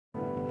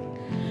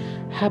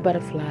Hi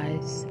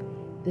butterflies,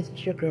 this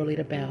is your girl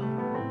Lita Bell,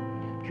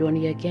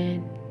 joining you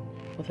again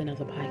with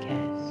another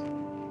podcast.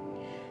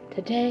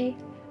 Today,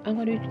 I'm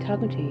going to be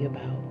talking to you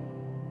about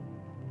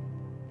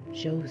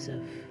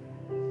Joseph.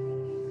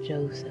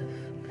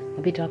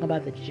 I'll be talking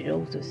about the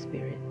Joseph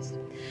spirits.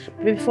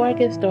 But before I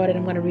get started,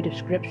 I'm going to read a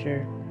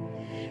scripture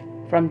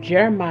from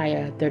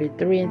Jeremiah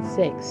 33 and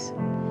 6.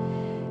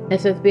 It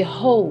says,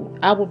 "Behold,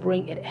 I will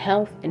bring it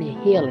health and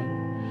healing.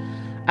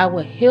 I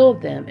will heal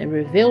them and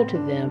reveal to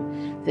them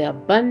the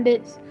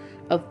abundance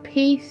of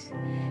peace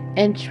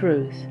and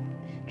truth."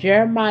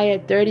 Jeremiah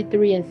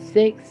 33 and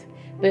 6.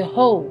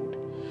 "Behold,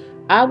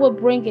 I will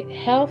bring it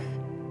health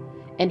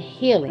and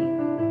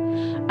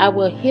healing. I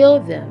will heal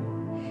them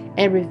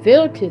and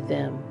reveal to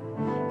them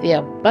the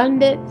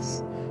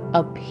abundance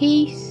of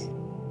peace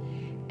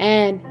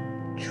and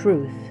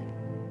truth."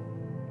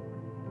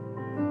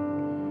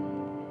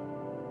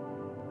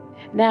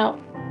 Now,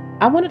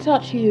 I want to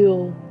talk to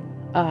you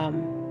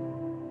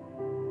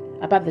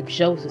about the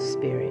Joseph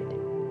spirit.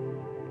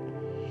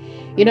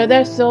 You know,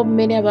 there's so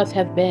many of us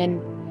have been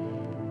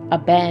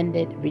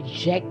abandoned,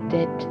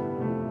 rejected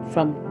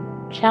from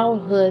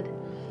childhood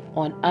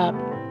on up.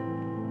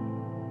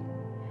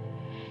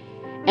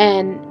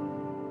 And,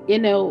 you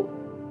know,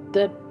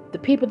 the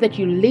people that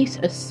you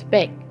least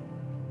expect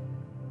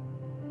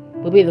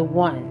will be the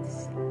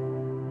ones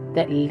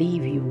that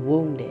leave you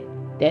wounded,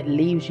 that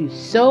leaves you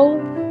so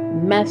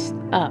messed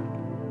up.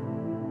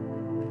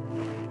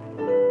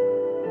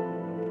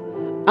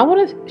 I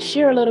want to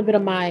share a little bit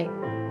of my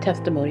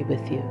testimony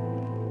with you.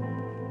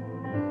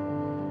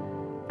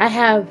 I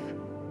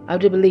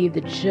do believe,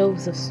 the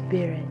Joseph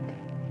spirit.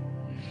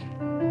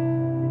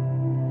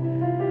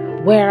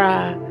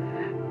 Where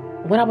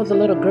when I was a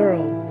little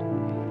girl,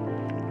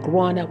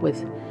 growing up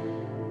with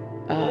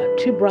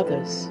two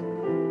brothers,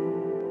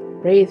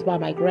 raised by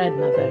my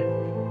grandmother,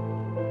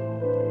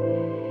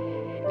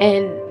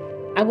 and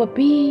I would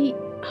be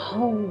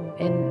home,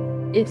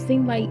 and it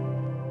seemed like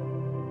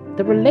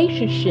the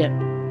relationship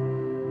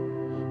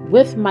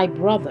with my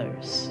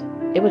brothers,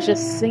 it was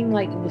just seemed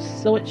like it was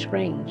so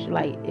strange.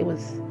 Like it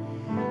was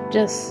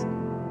just,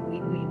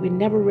 we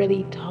never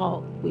really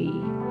talked. We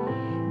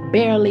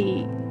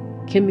barely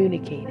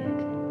communicated.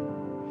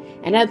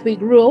 And as we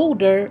grew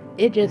older,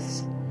 it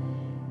was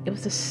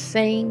the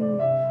same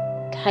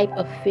type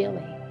of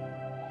feeling.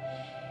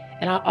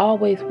 And I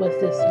always was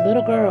this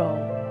little girl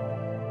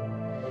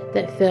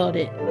that felt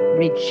it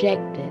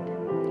rejected,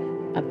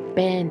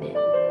 abandoned,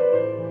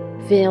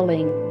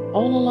 feeling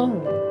all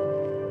alone.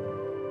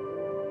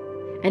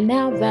 And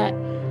now that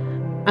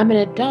I'm in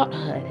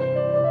adulthood,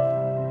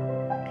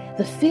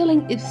 the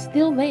feeling is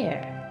still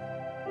there.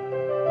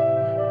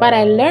 But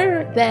I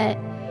learned that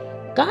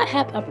God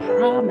had a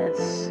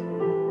promise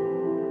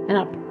and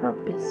a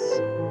purpose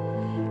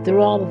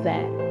through all of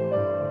that.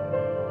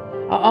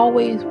 I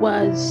always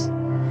was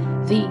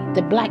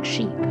the black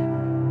sheep.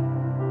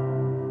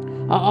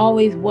 I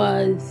always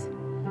was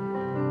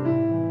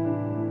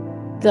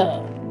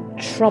the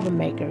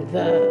troublemaker,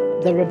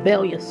 the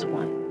rebellious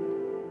one.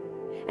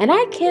 And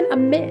I can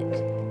admit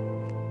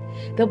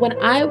that when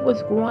I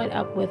was growing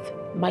up with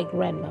my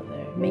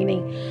grandmother,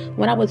 meaning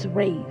when I was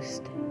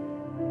raised,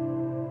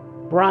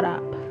 brought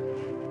up,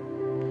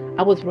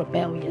 I was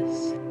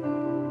rebellious.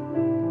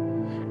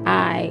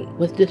 I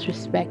was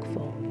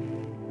disrespectful.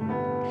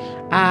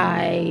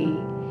 I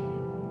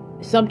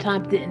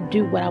sometimes didn't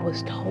do what I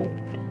was told.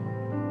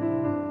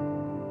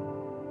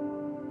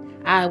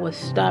 I was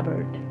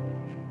stubborn.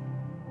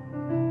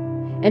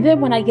 And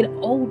then when I get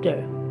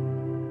older,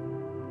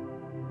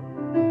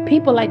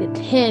 people like to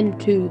tend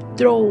to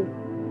throw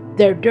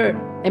their dirt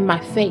in my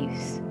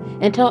face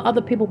and tell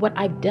other people what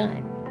I've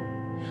done.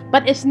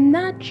 But it's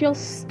not your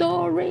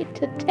story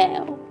to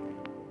tell.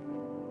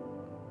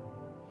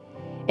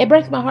 It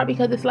breaks my heart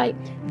because it's like,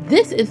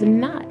 this is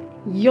not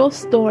your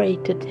story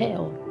to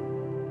tell.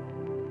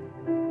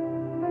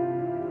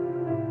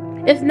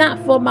 It's not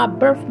for my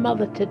birth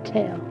mother to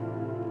tell.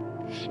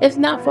 It's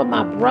not for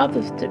my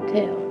brothers to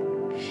tell.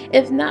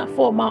 It's not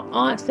for my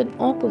aunts and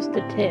uncles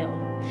to tell.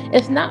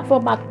 It's not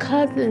for my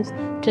cousins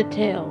to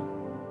tell.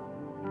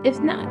 It's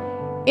not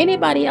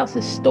anybody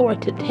else's story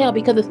to tell,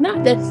 because it's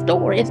not their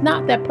story. It's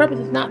not their purpose.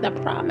 It's not their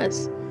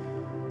promise.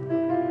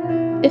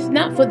 It's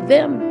not for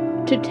them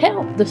to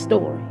tell the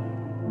story.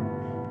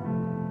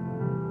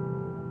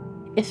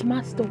 It's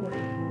my story.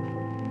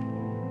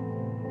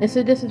 And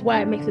so this is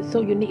why it makes it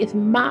so unique. It's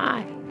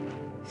my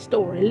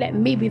story. Let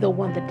me be the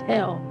one to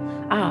tell.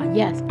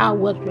 Yes, I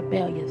was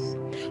rebellious,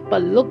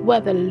 but look where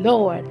the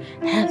Lord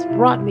has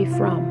brought me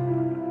from.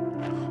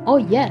 Oh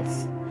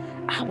yes,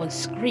 I was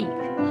screech.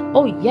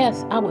 Oh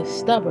yes, I was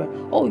stubborn.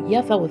 Oh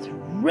yes, I was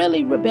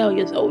really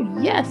rebellious. Oh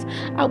yes,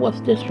 I was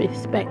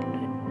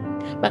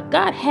disrespected. But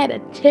God had to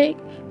take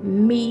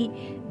me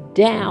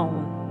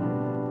down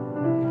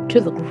to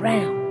the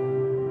ground.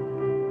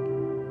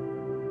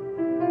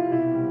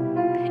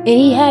 And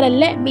He had to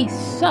let me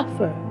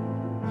suffer.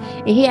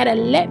 And He had to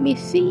let me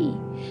see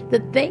the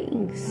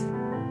things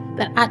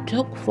that I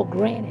took for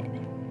granted.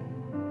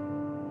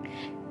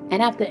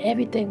 And after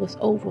everything was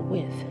over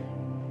with,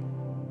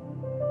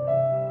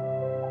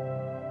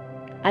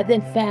 I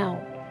then found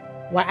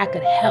where I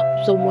could help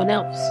someone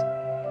else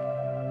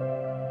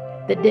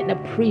that didn't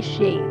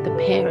appreciate the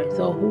parents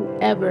or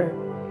whoever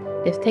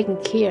is taking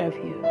care of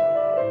you.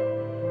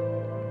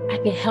 I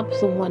can help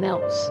someone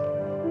else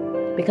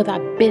because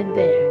I've been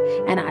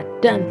there and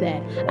I've done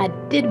that. I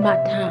did my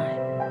time.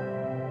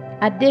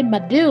 I did my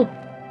due.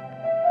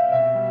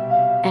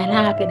 And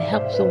I can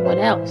help someone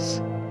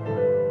else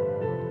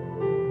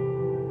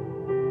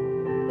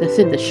that's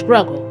in the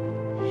struggle.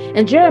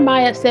 And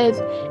Jeremiah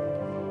says,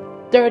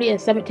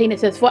 30:17, it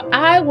says, "For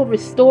I will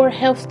restore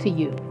health to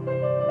you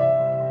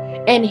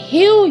and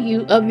heal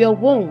you of your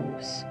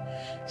wounds,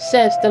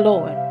 says the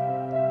Lord."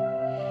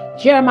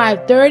 Jeremiah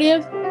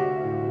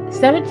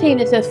 30:17,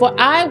 it says, "For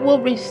I will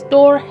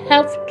restore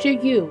health to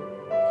you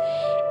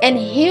and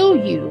heal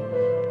you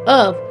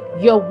of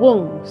your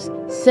wounds,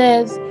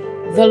 says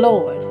the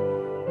Lord."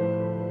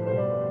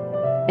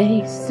 And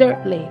He's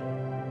certainly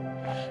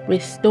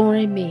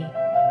restoring me.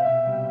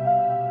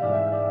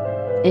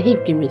 And He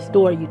can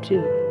restore you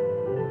too.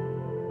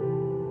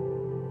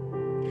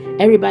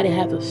 Everybody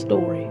has a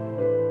story.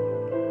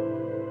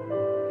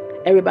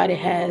 Everybody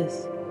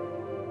has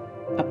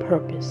a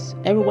purpose.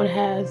 Everyone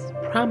has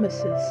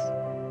promises.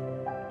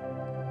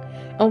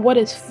 And what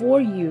is for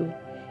you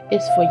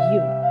is for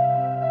you.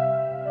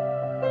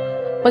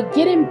 But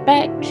getting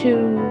back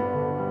to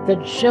the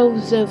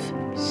Joseph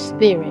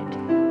spirit,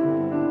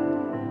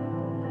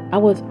 I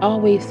was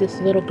always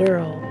this little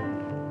girl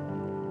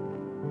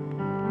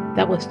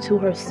that was to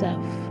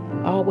herself,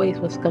 always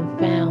was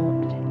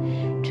confined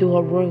to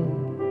a room.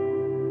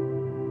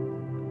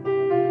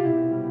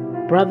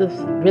 Brothers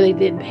really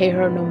didn't pay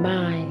her no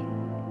mind.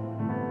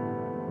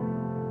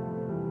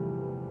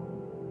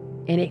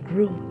 And it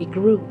grew,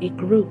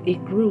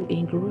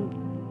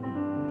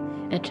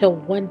 until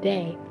one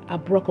day I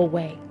broke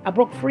away. I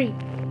broke free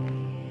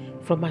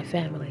from my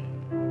family.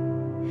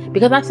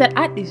 Because I said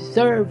I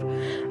deserve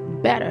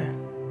better.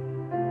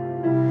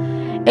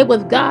 It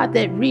was God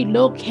that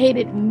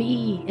relocated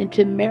me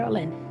into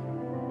Maryland.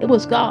 It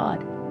was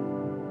God.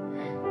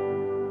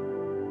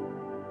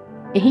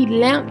 And He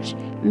launched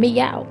me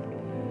out.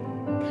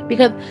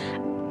 Because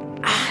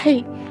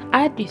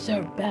I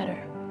deserve better.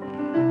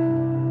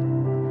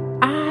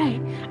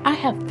 I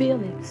have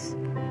feelings.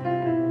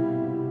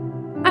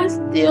 I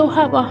still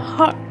have a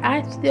heart.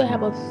 I still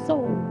have a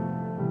soul.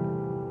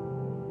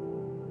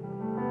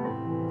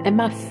 And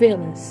my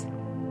feelings,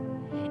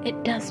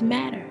 it does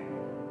matter.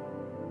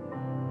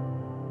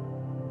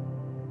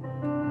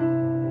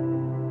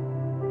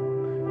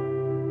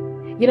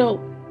 You know,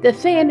 the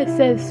saying that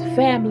says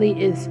family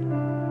is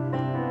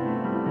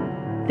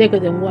thicker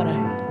than water.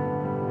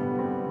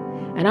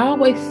 And I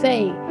always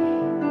say,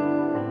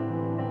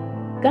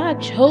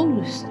 God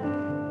chose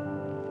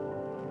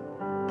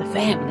the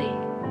family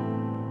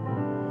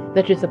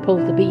that you're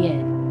supposed to be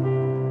in.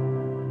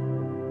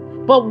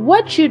 But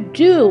what you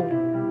do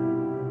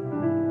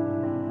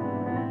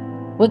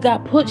when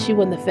God puts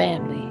you in the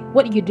family,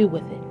 what do you do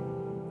with it?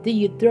 Do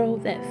you throw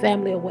that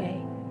family away?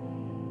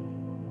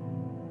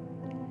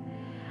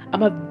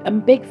 I'm a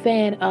big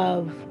fan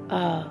of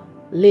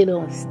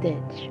Lilo and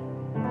Stitch.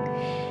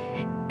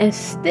 And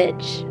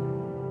Stitch,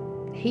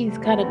 he's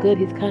kind of good,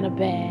 he's kind of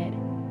bad.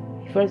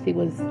 First he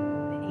was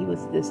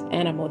this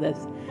animal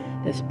that's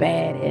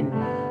bad and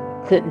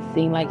couldn't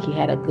seem like he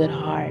had a good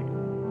heart.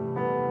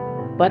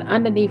 But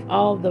underneath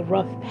all the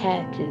rough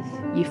patches,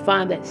 you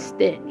find that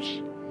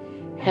Stitch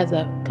has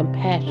a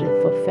compassion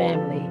for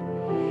family.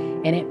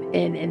 And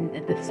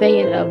the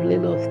saying of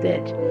Lilo and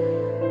Stitch,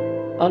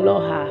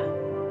 aloha,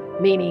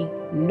 meaning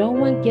no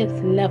one gets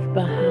left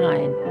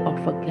behind or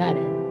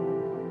forgotten.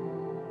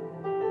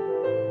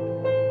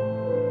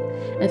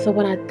 And so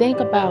when I think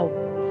about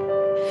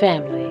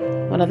family,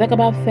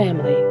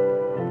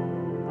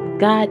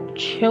 God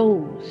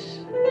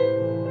chose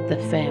the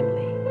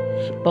family.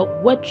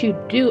 But what you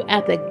do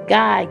after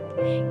God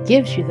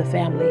gives you the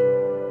family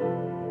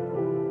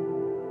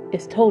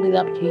is totally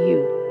up to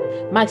you.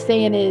 My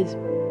saying is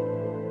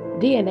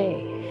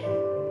DNA.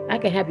 I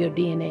can have your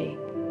DNA.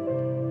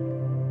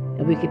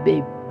 And we could be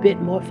a bit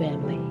more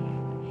family.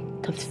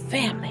 Because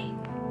family,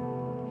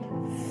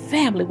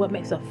 what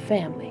makes a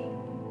family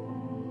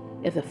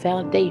is a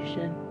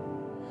foundation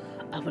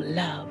of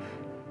love.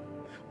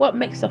 What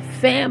makes a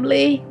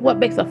family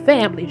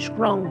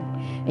strong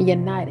and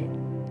united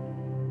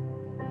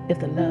is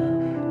the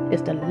love.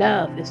 It's the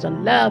love. It's the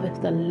love. It's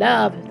the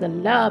love. It's the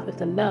love. It's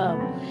the love.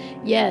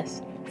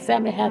 Yes,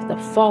 family has the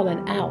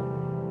falling out.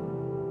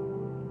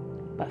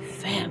 But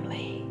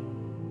family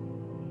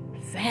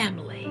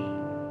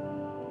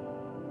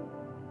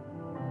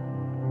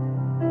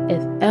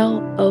is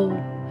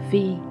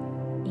L-O-V-E.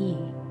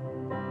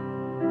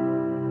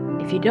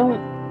 If you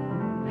don't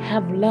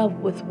have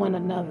love with one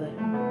another,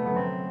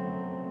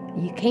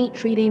 you can't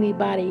treat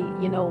anybody,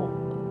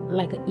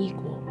 like an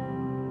equal.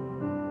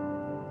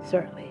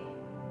 Certainly.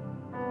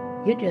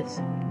 You're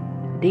just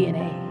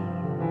DNA.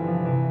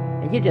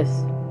 And you're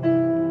just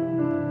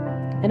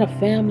in a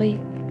family.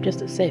 just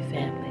to say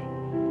family.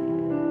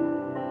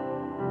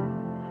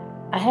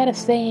 I had a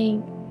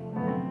saying.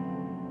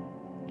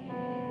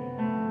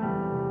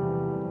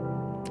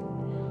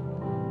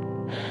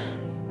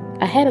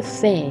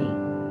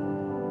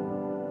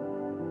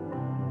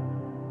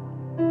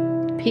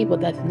 People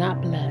that's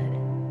not blood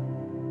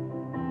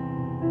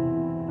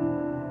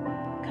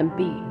can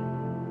be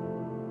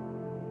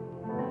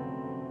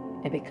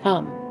and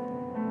become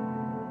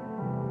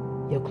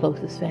your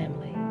closest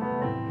family.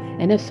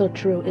 And it's so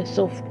true. It's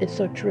so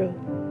true.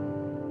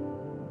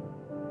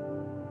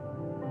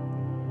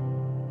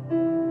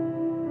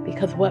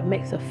 Because what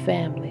makes a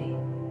family,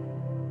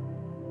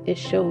 it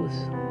shows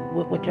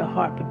what your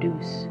heart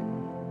produces.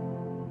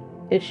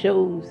 It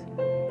shows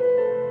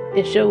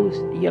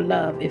your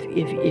love. If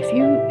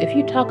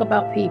you talk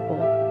about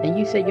people and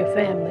you say your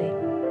family,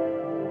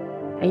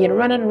 and you're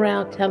running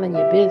around telling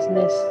your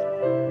business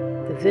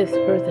to this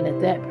person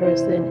and that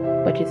person,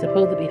 but you're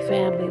supposed to be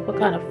family, what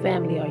kind of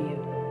family are you?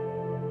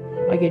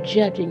 Are you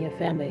judging your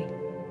family?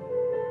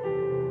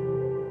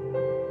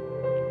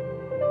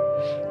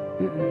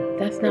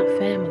 That's not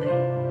family.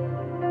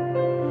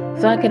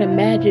 So I can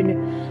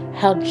imagine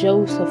how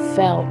Joseph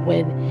felt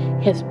when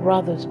his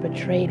brothers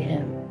betrayed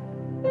him.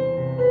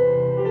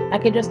 I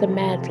can just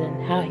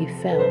imagine how he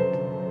felt.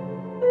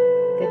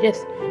 They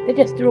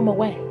just threw him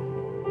away.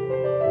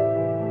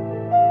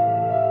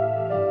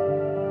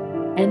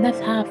 And that's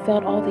how I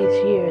felt all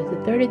these years. The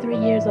 33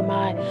 years of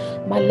my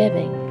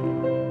living,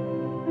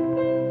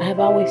 I have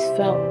always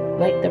felt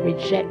like the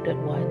rejected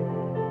one,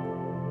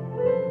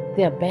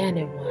 the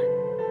abandoned one.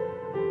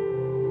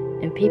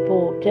 And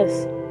people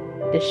just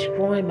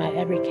destroying my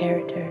every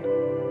character,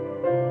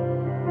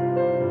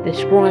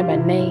 destroying my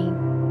name.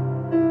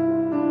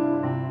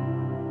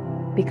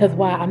 Because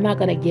why? I'm not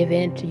going to give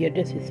in to your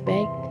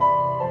disrespect.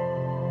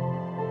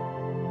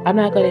 I'm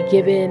not going to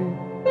give in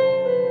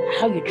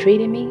how you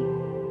treated me.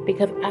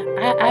 Because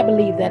I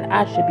believe that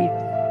I should be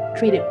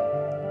treated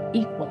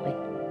equally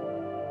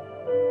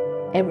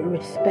and with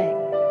respect.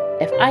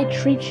 If I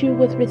treat you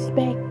with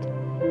respect,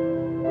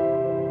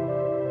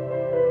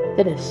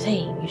 then the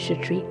same you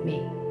should treat me.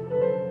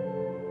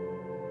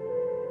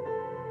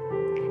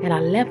 And I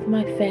left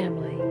my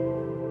family.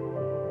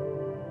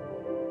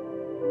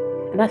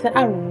 And I said,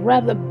 I'd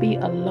rather be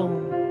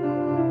alone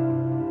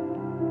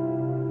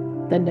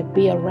than to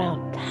be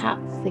around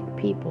toxic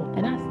people.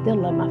 And I still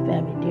love my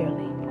family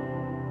dearly.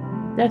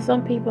 There's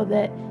some people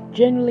that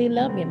genuinely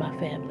love me and my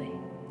family.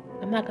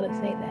 I'm not going to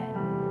say that.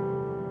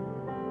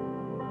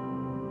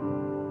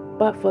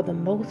 But for the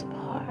most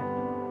part,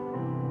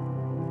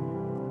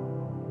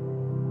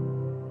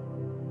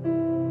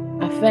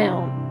 I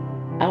found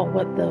out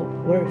what the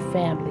word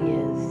family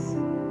is,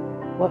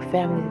 what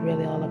family is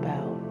really all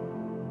about.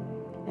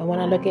 And when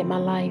I look at my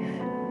life,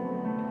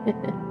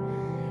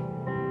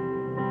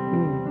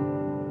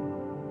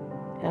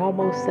 it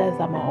almost says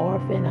I'm an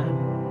orphan.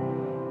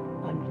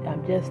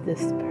 I'm just this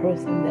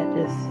person that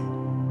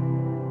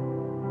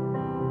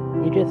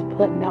you're just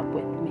putting up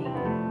with me.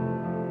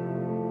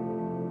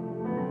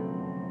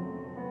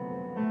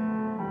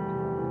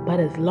 But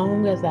as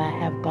long as I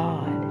have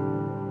God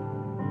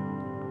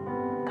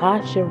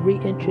shall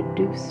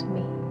reintroduce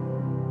me.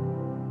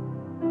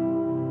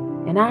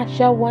 And I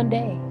shall one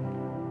day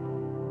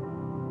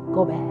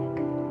go back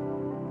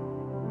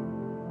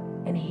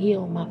and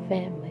heal my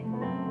family.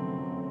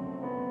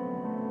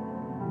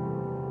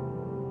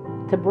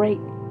 To break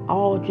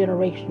all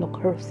generational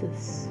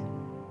curses.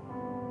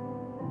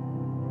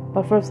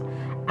 But first,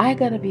 I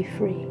gotta be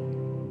free.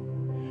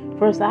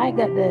 First, I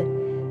got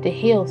to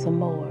heal some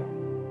more.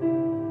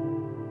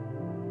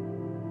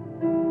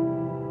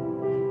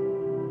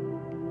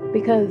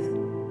 Because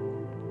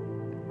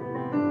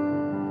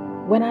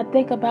when I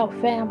think about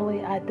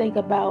family, I think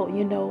about,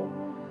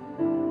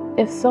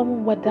 if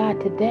someone would die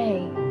today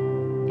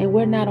and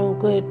we're not on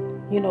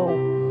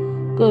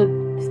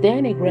good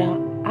standing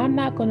ground, I'm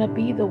not going to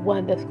be the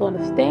one that's going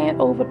to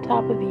stand over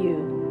top of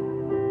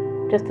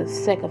you just for the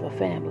sake of a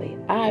family.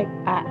 I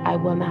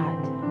will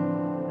not.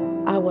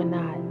 I will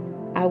not.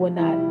 I will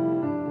not.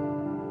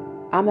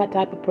 I'm that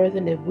type of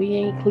person, if we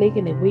ain't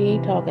clicking, if we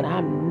ain't talking,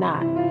 I'm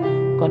not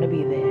going to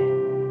be there.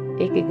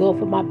 It could go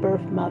for my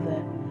birth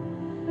mother,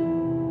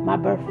 my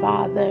birth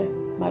father,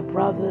 my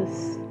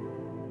brothers,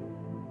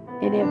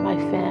 any of my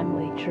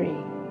family tree.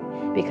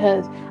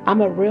 Because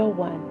I'm a real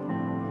one.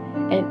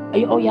 And,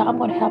 I'm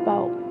going to help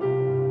out.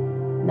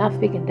 Not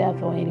speaking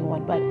death on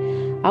anyone, but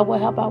I will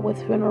help out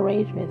with funeral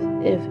arrangements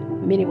if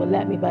many would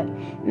let me. But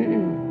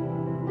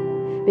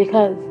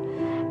because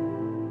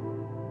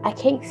I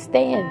can't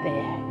stand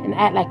there and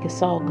act like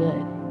it's all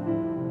good.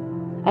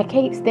 I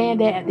can't stand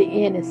there at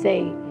the end and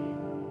say,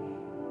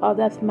 "Oh,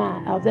 that's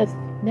mine." Oh, that's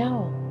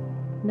no.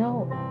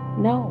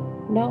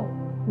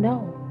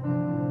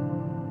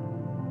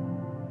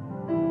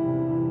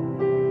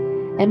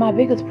 And my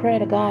biggest prayer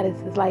to God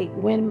is like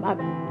when my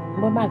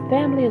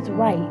family is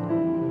right.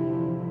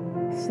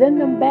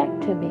 Send them back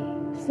to me.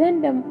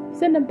 Send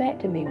them back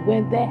to me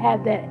when they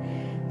have that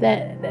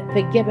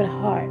forgiving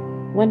heart,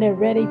 when they're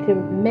ready to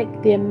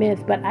make the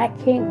amends. But I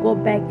can't go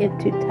back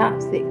into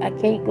toxic. I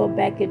can't go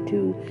back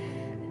into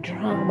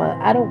drama.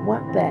 I don't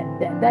want that.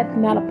 That's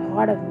not a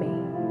part of me.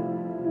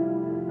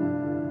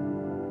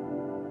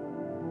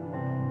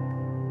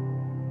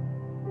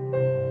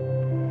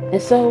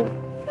 And so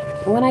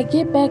when I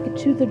get back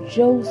into the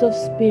Joseph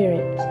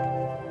spirit,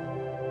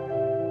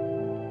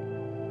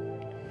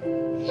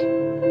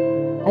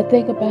 I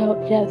think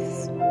about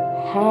just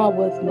how I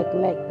was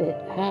neglected,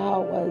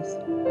 how I was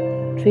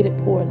treated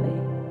poorly,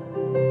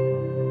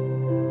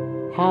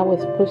 how I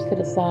was pushed to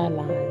the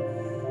sidelines.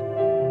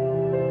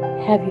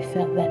 Have you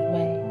felt that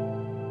way?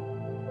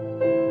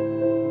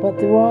 But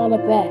through all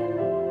of that,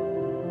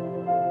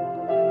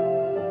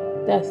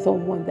 there's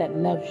someone that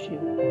loves you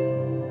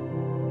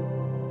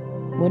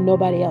when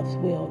nobody else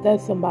will.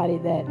 There's somebody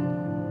that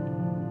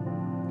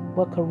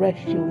will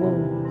caress your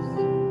wounds,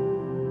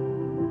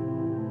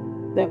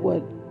 that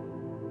would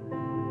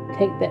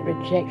take that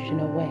rejection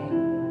away,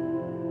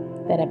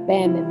 that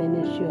abandonment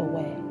issue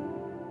away.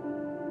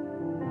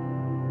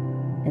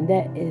 And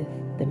that is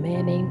the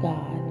man named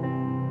God,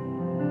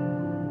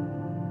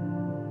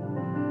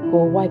 who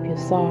will wipe your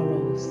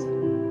sorrows.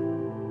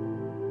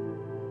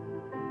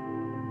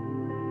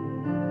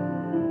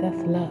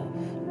 That's love.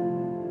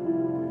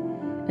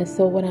 And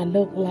so when I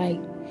look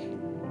like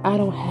I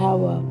don't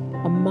have a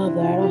mother,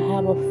 I don't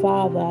have a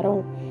father, I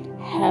don't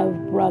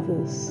have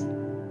brothers,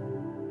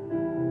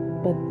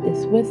 but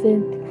it's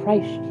within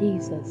Christ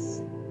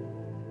Jesus,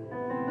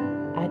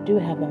 I do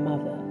have a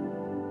mother.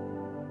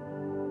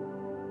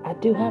 I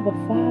do have a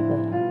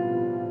father.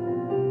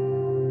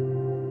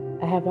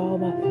 I have all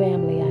my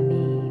family I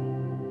need.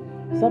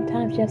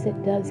 Sometimes, yes,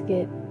 it does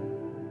get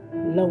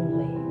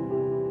lonely.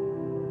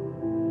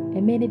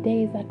 And many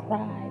days I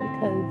cry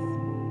because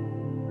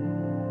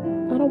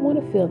I don't want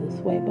to feel this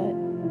way, but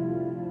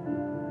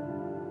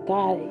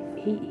God,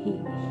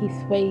 He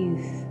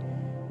sways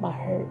my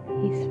hurt.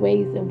 He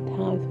sways them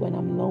times when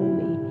I'm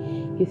lonely.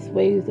 He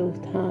sways those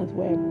times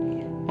where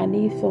I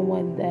need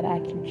someone that I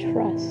can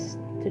trust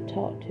to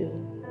talk to.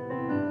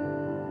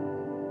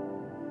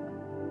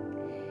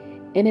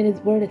 And in His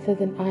word it says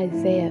in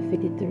Isaiah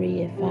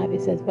 53:5,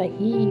 it says, "But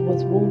He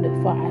was wounded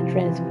for our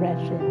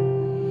transgression.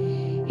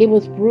 He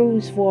was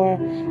bruised for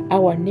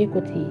our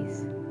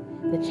iniquities.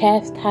 The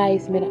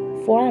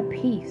chastisement for our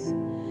peace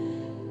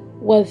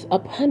was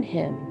upon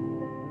Him,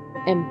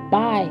 and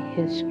by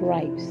His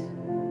stripes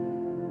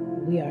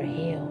we are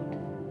healed."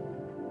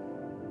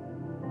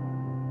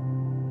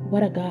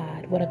 What a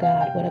God, what a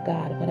God, what a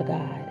God, what a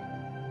God.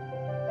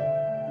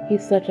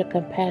 He's such a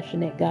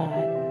compassionate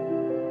God.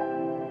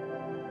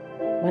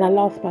 When I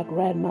lost my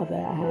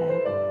grandmother,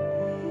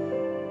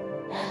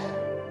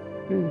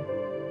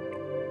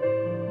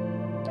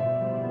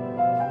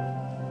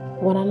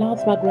 when I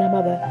lost my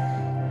grandmother,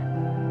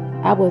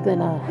 I was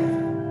in a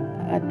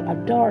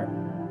dark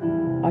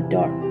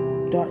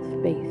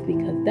space,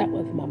 because that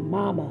was my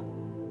mama.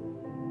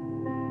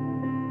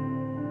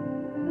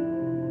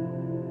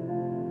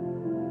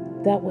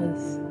 That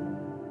was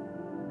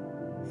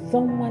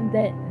someone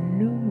that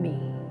knew me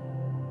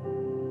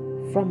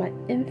from an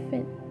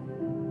infant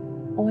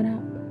on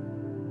up.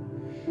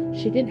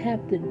 She didn't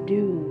have to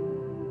do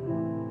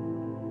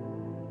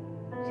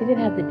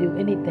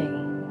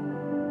anything.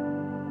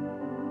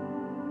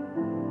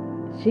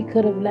 She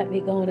could have let me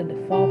go into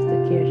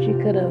foster care. She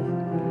could have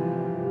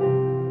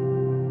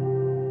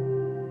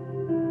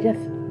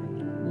just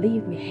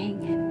leave me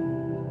hanging.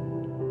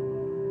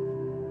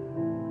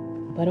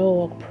 But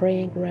a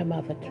praying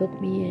grandmother took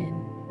me in,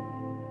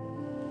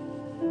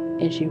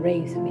 and she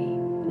raised me.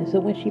 And so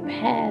when she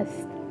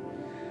passed,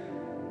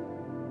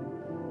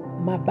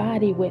 my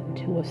body went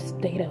into a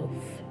state of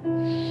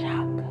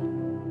shock.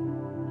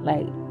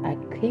 Like, I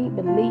can't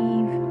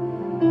believe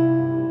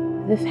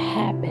this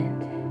happened.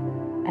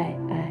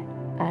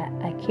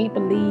 I can't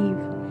believe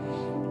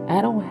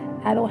I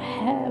don't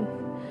have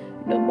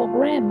no more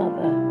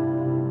grandmother.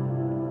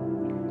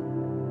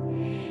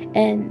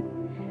 And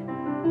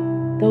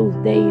those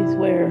days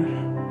where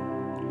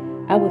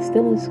I was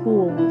still in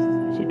school,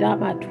 she died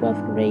my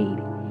 12th grade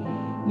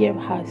year of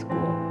high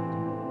school.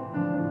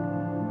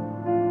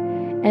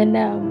 And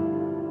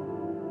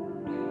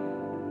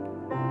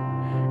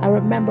I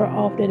remember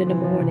often in the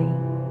morning,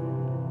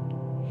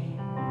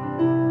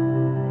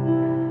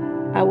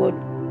 I would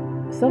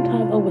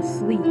sometimes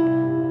oversleep,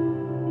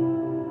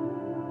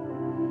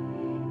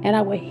 and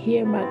I would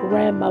hear my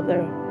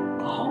grandmother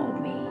call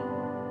me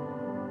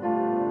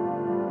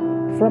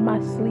from my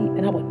sleep,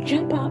 and I would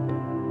jump up,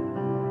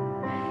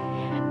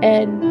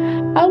 and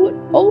I would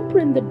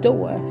open the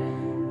door,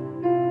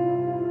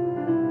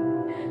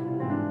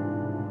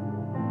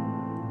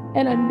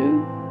 and I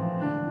knew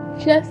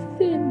just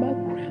then my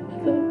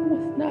grandmother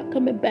was not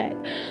coming back,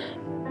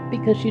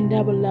 because she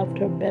never left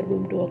her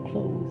bedroom door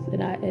closed.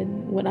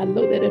 And when I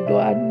looked at the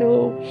door, I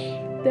know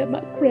that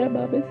my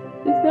grandmother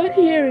is not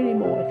here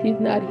anymore. She's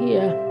not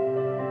here.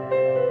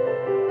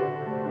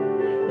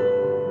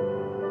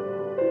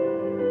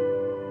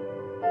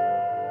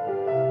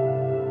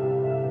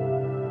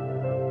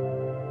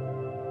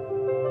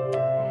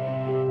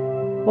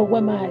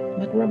 when my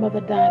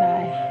grandmother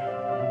died,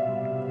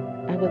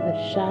 I was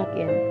in shock,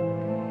 and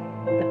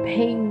the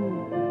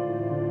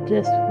pain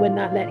just would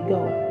not let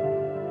go.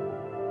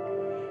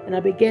 And I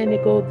began to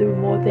go through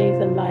more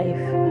things in life,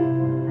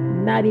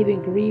 not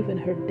even grieving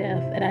her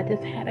death. And I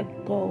just had to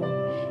go,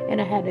 and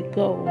I had to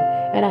go,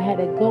 and I had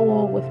to go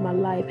on with my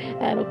life.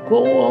 I had to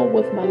go on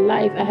with my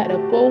life. I had to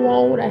go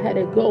on. I had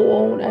to go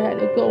on. I had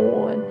to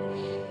go on.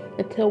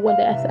 Until one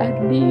day I said, I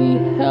need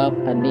help.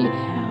 I need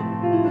help.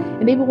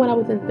 And even when I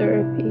was in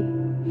therapy,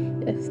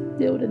 it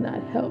still did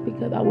not help,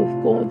 because I was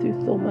going through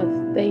so much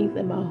things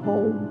in my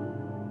home.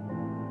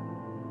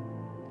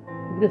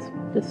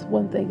 Just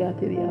one thing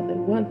after the other,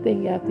 one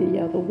thing after the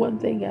other, one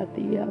thing after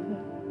the other.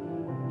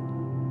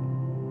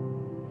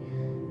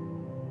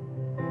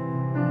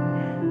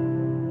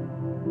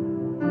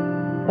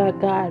 But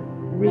God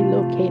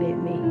relocated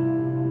me.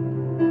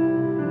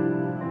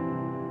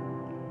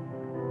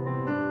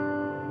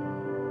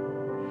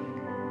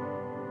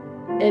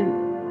 And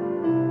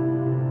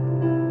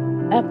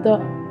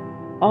after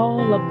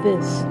all of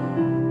this,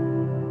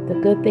 the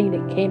good thing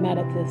that came out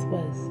of this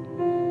was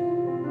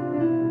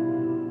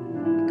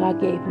God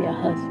gave me a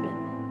husband.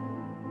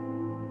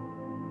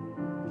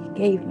 He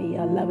gave me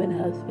a loving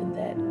husband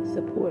that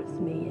supports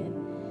me and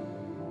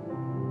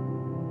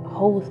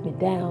holds me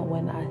down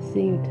when I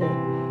seem to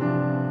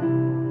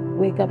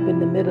wake up in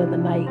the middle of the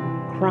night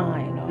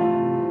crying, or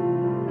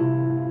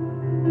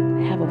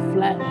have a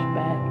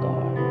flashback,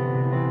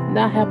 or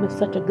not having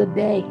such a good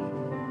day.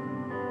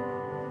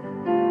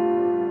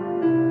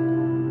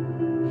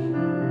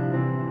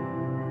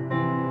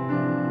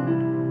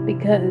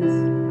 Because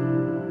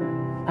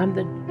I'm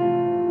the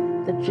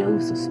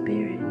Joseph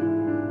spirit.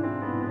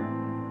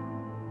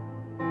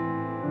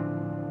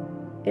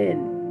 And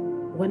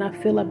when I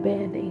feel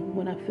abandoned,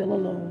 when I feel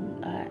alone,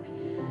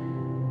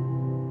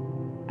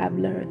 I've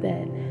learned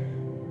that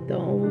the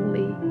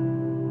only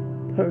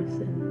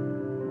person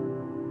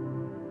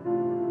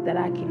that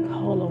I can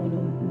call on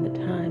in the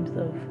times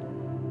of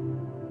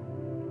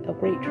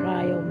great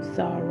trial and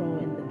sorrow,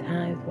 and the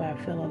times where I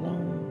feel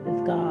alone,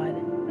 is God.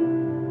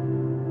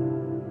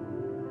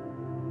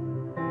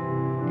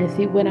 And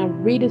see, when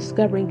I'm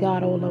rediscovering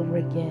God all over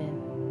again,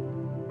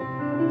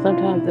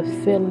 sometimes the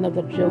feeling of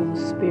the Joseph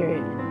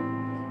spirit,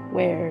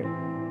 where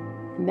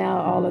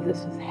now all of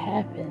this has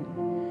happened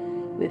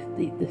with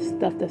the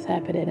stuff that's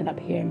happening up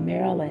here in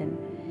Maryland,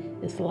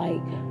 it's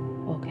like,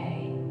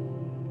 okay,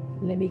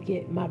 let me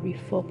get my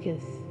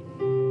refocus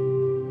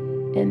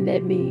and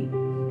let me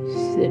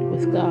sit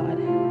with God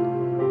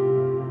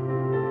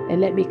and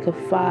let me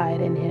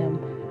confide in Him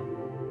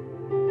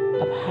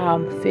of how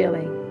I'm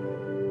feeling.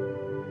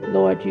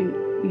 Lord, you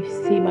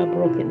see my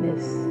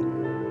brokenness.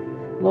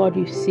 Lord,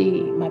 you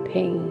see my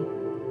pain.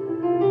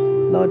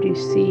 Lord, you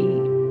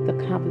see the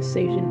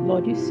conversation.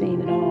 Lord, you've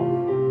seen it all.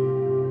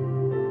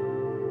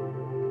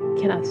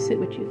 Can I sit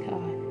with you,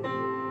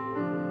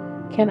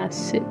 God? Can I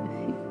sit with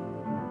you?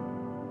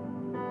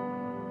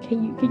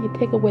 Can you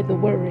take away the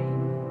worry?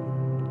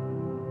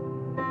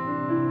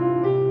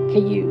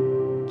 Can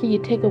you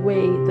take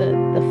away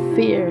the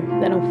fear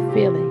that I'm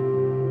feeling?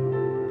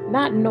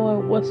 Not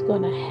knowing what's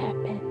going to happen.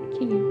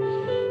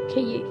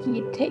 Can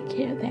you take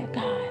care of that,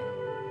 God?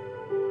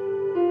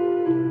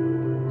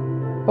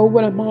 Or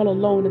when I'm all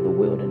alone in the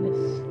wilderness.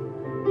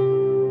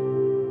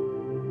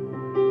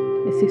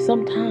 You see,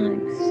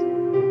 sometimes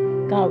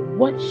God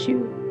wants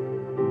you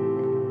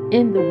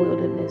in the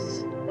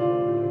wilderness.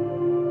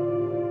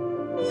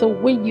 So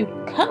when you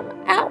come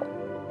out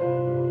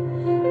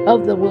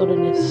of the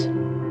wilderness,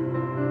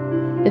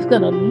 it's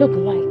going to look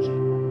like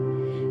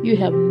you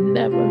have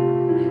never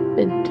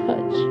been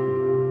touched.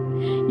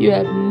 You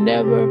have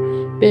never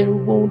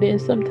been wounded. And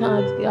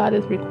sometimes God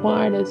is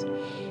requiring us,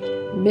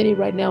 many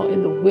right now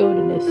in the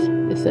wilderness,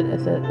 it's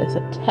a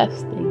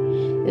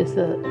testing. It's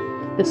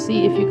to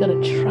see if you're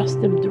going to trust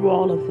Him through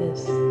all of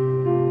this.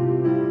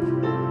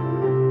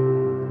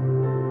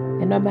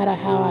 And no matter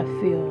how I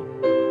feel,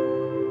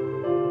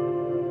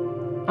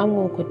 I'm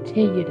going to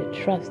continue to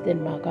trust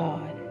in my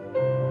God.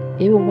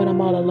 Even when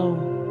I'm all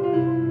alone.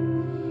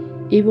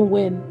 Even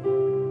when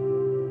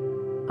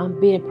I'm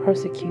being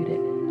persecuted,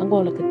 I'm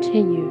going to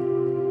continue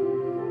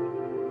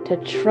to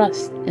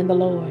trust in the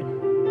Lord.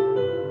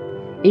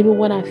 Even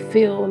when I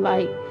feel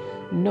like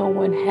no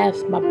one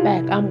has my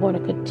back, I'm going to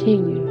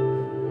continue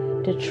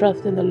to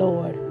trust in the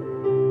Lord.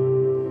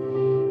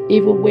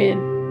 Even when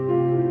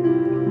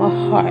my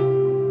heart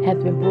has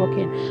been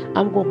broken,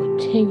 I'm going to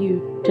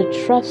continue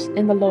to trust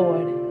in the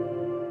Lord.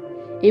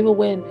 Even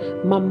when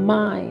my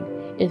mind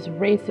is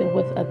racing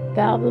with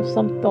 1,000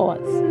 some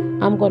thoughts,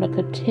 I'm going to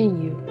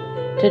continue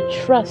to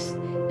trust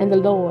in the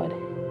Lord.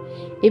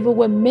 Even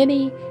when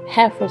many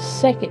have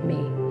forsaken me,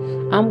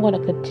 I'm going to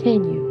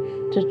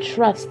continue to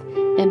trust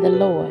in the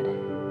Lord.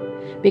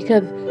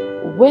 Because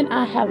when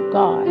I have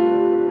God,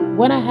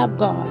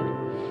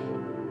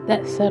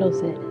 that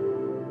settles it.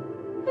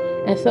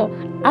 And so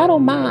I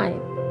don't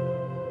mind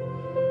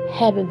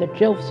having the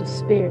Joseph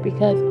spirit,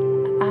 because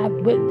I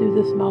went through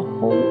this my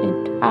whole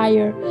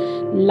entire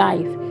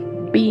life,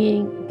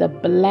 being the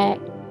black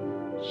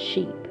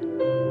sheep.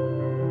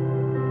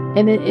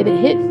 And it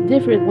hits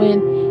different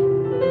when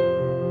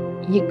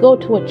you go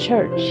to a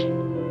church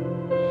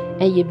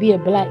and you be a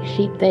black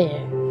sheep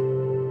there.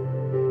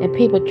 And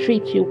people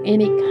treat you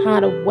any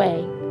kind of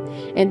way.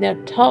 And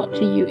they'll talk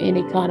to you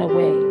any kind of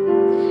way.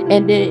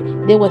 And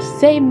they will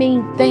say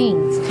mean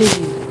things to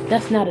you.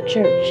 That's not a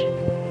church.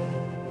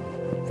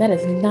 That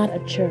is not a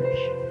church.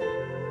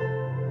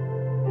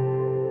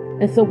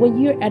 And so when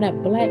you're at a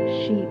black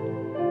sheep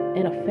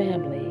in a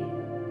family,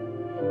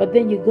 but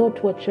then you go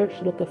to a church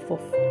looking for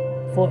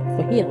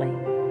healing,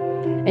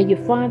 and you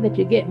find that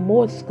you get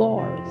more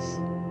scars,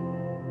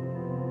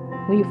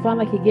 when you find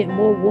like you get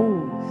more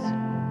wounds,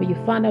 when you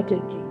find out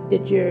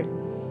that you're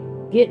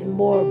getting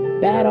more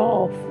bad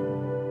off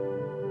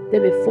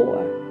than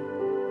before,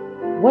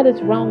 what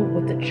is wrong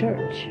with the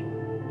church?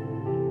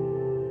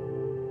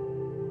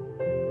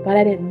 But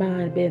I didn't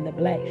mind being the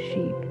black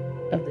sheep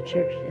of the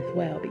church as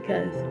well,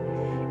 because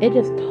it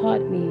just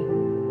taught me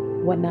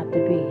what not to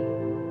be.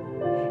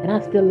 And I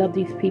still love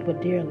these people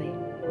dearly.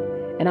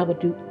 And I would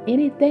do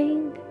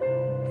anything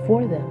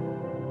for them.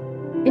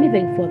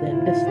 Anything for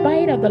them.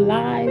 Despite of the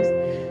lies,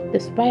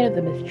 despite of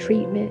the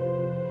mistreatment,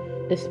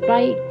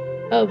 despite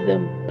of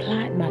them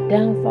plotting my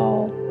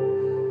downfall,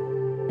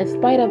 in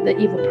spite of the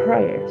evil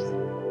prayers,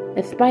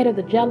 in spite of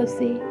the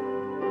jealousy,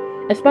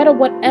 in spite of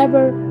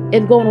whatever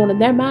is going on in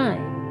their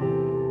mind,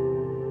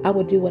 I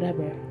would do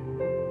whatever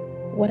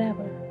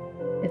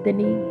if they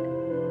need.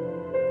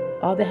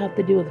 All they have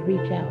to do is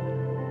reach out,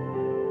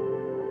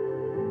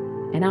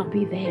 and I'll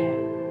be there.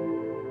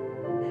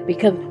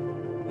 Because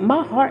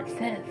my heart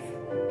says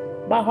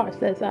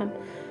I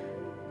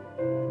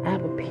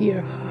have a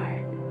pure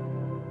heart.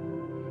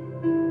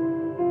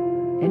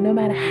 And no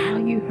matter how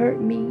you hurt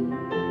me,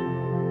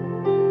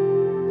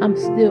 I'm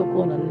still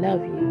going to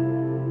love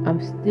you.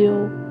 I'm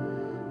still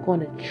going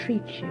to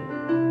treat you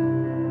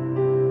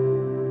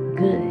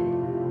good.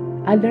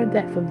 I learned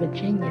that from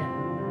Virginia.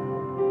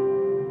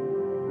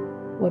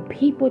 When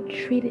people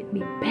treated me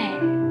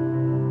bad,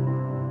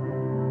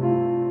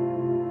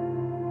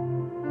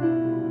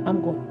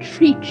 I'm going to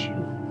treat you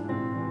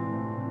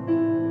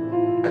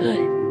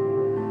good.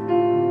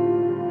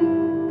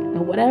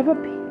 And whatever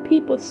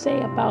people say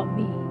about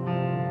me,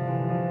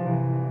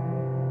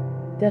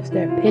 that's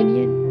their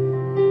opinion.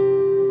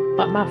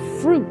 But my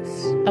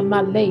fruits of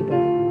my labor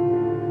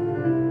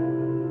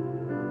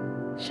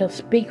shall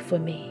speak for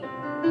me.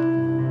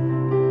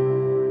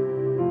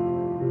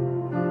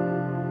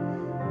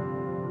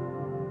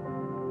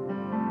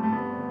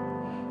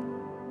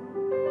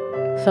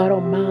 So I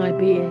don't mind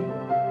being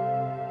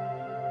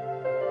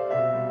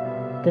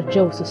the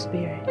Joseph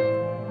spirit.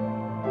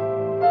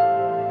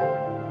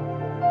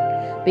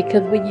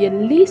 Because when you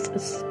least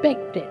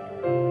expect it,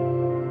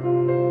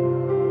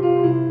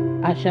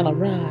 I shall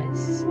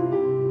arise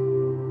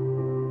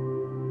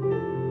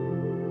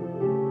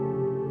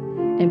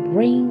and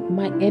bring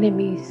my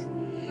enemies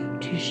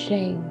to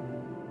shame.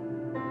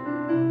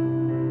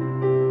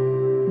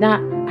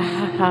 Not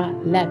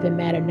laughing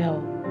matter,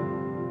 no.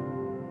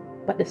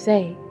 But to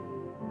say,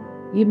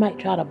 you might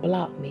try to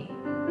block me,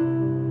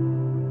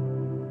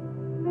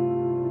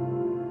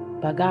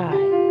 but God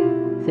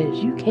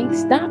says you can't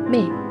stop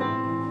me.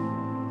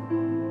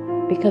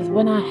 Because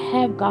when I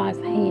have God's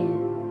hand,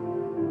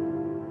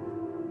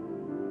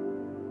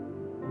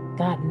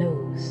 God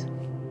knows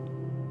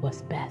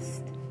what's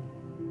best.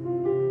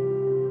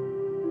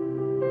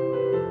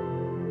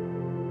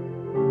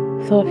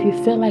 So if you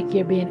feel like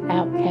you're being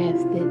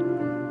outcasted,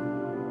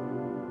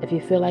 if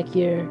you feel like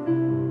you're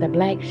the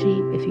black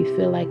sheep, if you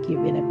feel like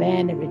you've been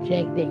abandoned,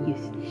 rejected,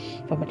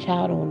 from a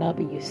child on up,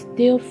 and you're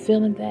still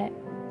feeling that,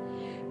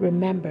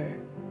 remember,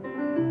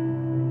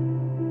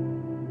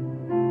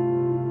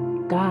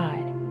 God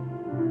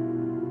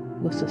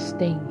will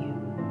sustain you.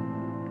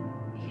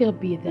 He'll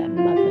be that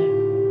mother.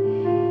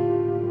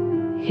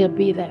 He'll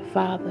be that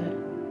father.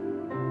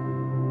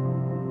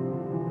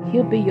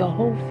 He'll be your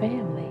whole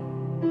family.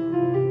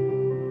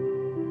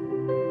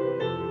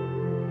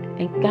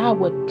 And God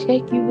will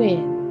take you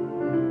in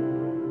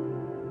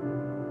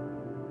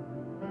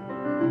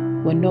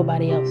when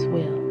nobody else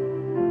will.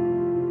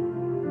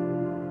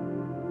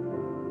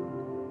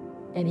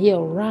 And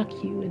He'll rock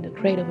you in the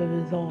cradle of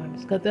His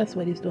arms, because that's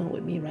what He's doing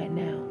with me right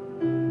now.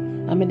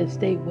 I'm in a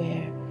state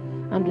where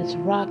I'm just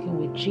rocking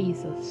with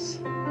Jesus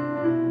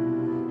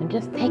and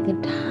just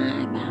taking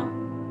time out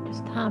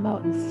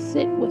and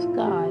sit with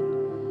God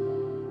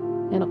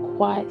in a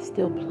quiet,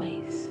 still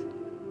place.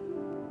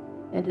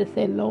 And just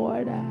say,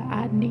 Lord,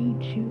 I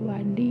need you.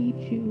 I need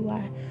you.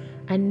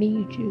 I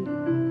need you.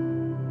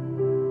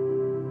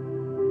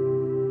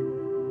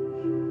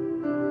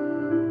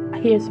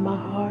 Here's my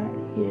heart.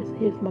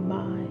 Here's my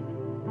mind.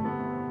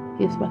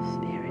 Here's my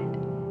spirit.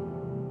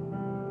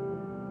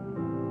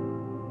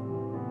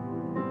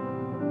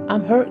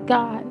 I'm hurt,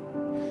 God.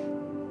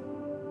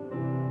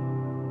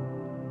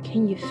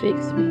 Can you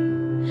fix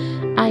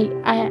me?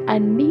 I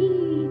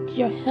need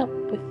your help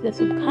with this.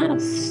 I'm kind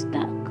of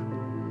stuck.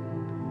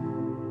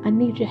 I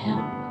need your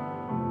help.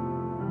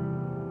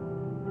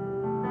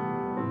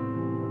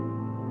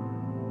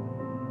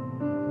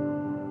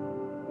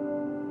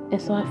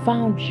 And so I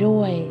found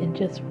joy in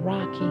just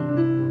rocking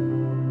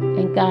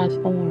in God's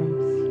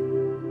arms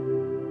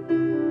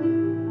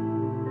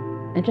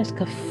and just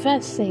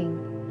confessing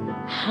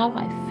how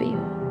I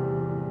feel.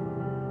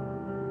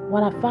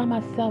 When I find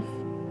myself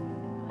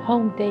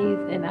home days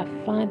and I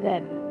find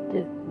that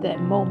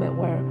moment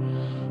where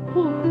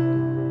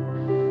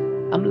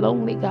I'm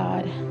lonely,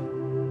 God,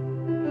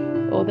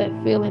 or that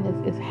feeling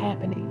is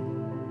happening,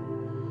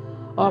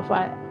 or if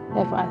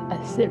I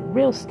sit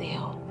real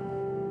still,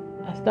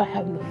 I start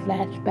having the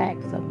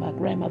flashbacks of my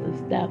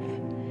grandmother's death.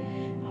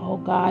 Oh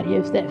God,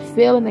 here's that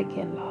feeling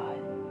again, Lord.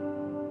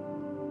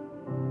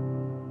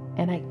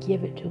 And I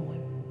give it to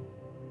Him.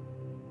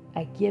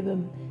 I give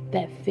Him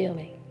that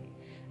feeling.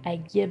 I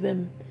give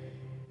Him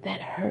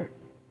that hurt.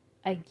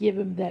 I give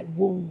Him that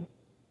wound.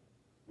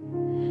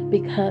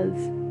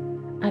 Because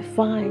I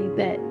find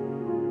that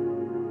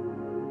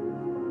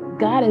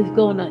God's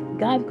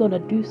gonna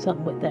do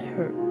something with that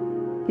hurt.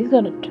 He's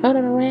gonna turn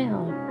it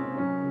around.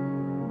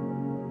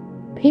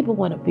 People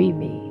want to be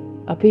me.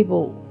 Or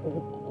people,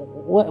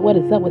 what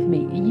is up with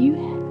me?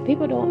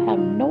 People don't have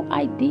no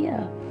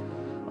idea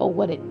of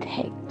what it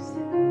takes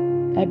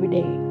every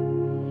day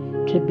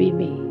to be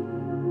me.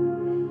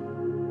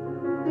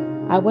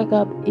 I wake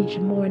up each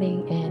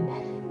morning and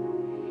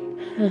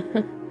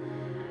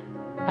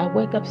I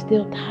wake up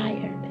still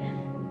tired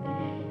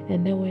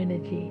and no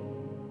energy.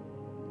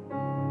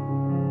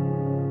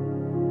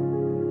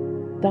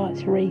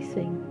 Thoughts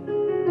racing.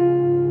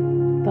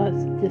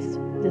 Thoughts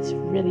just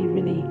really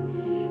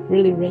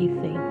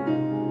racing.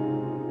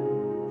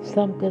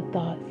 Some good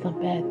thoughts, some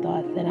bad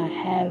thoughts. And I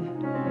have,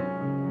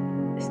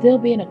 still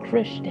being a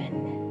Christian,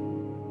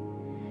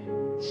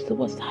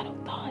 suicidal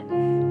thoughts.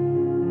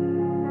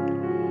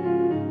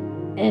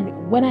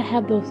 And when I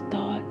have those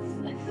thoughts,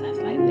 it's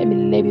like, let me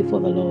lay before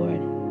the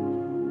Lord.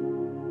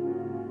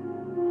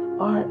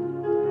 Or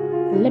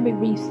let me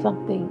read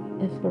something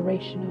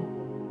inspirational.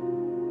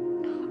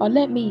 Or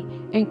let me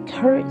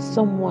encourage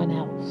someone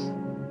else.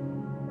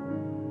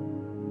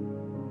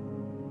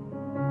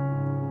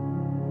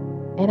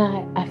 And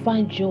I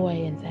find joy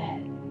in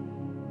that.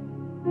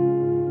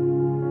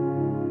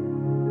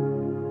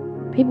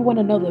 People want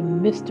to know the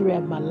mystery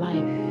of my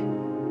life.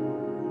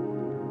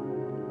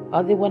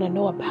 Or they want to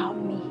know about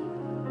me.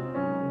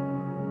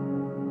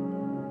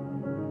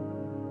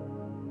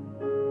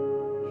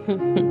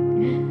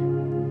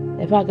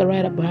 If I could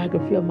write a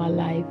biography of my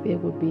life, it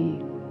would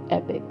be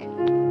epic.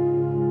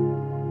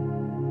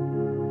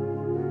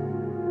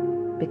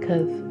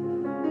 Because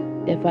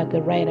if I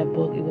could write a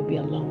book, it would be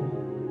Alone.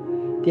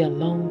 The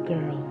alone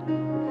girl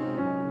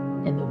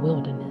in the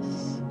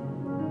wilderness.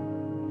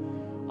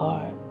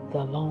 Or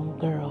the alone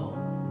girl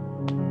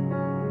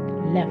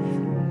left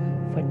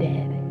for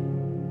dead.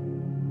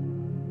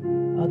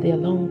 Or the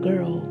alone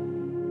girl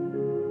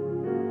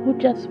who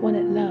just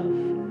wanted love.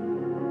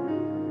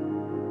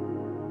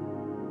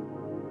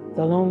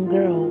 The lone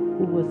girl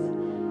who was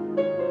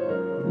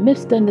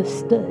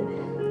misunderstood.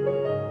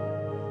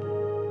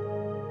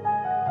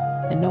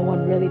 And no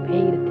one really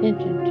paid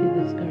attention to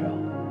this girl.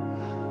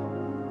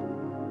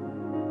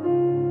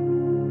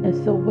 And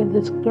so when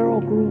this girl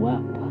grew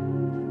up,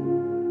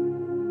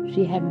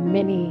 she had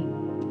many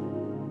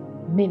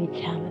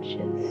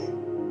challenges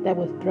that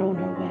was thrown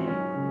her way.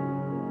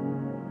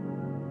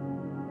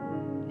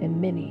 And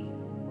many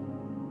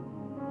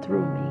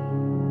threw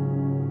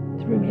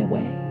me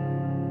away.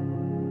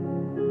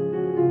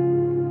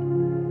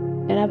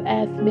 And I've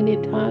asked many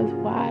times,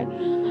 why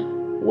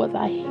was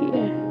I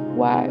here?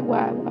 Why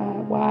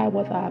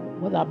was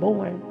I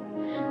born?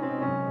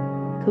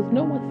 Because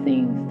no one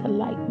seems to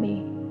like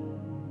me.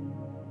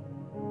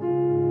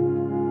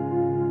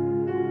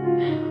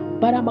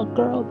 But I'm a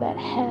girl that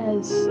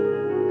has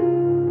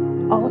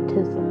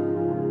autism,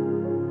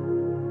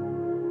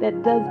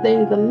 that does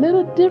things a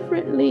little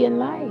differently in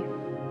life.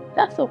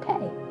 That's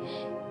okay.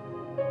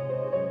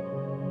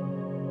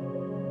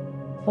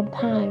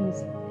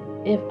 Sometimes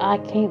if I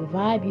can't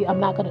vibe you, I'm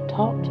not going to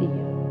talk to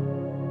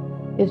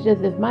you. It's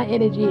just if my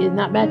energy is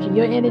not matching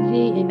your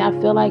energy and I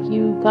feel like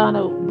you kind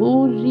of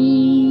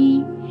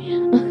bougie,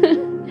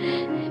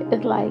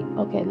 it's like,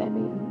 okay,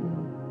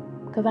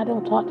 because I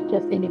don't talk to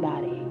just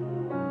anybody.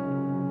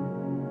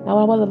 Now,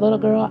 when I was a little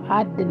girl,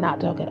 I did not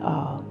talk at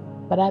all.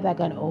 But as I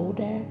got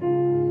older,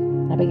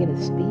 I began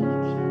to speak.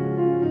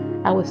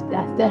 I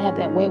still had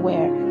that way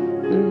where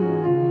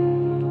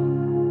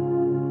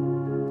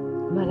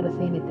I'm not going to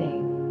say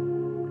anything.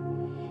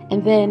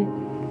 And then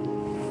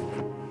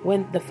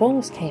when the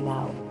phones came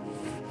out,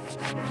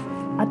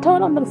 I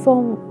talked on the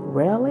phone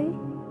rarely,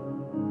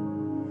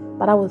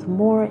 but I was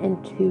more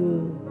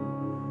into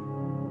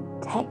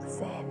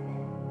texting.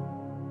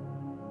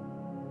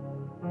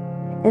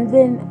 And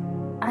then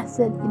I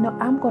said,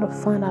 I'm going to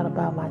find out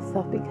about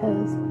myself,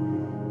 because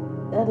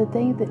are the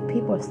things that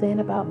people are saying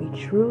about me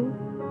true?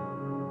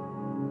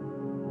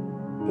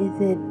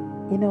 Is it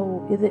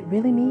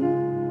really me?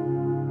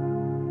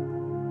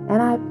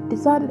 And I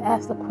decided to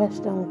ask the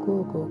question on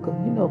Google, because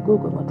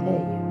Google will tell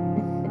you.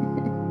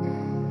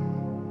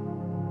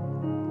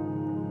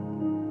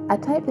 I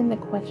typed in the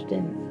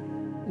question,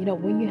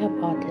 when you have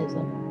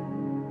autism,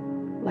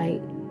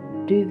 like,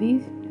 do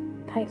these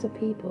types of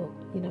people,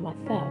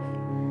 myself,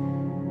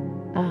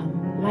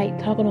 like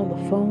talking on the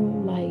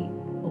phone, like,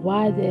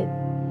 why is it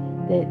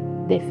that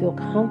they feel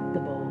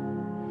comfortable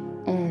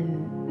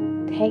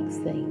and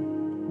texting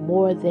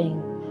more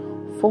than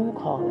phone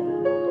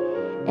calling?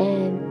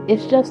 And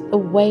it's just the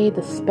way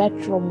the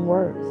spectrum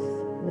works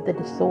with the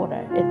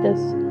disorder. It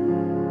just,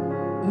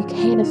 you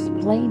can't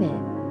explain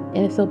it.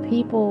 And so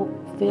people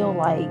feel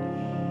like,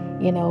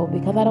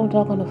 because I don't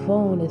talk on the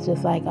phone, it's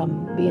just like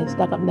I'm being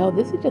stuck up. No,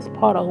 this is just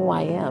part of who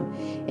I am.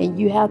 And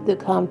you have to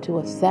come to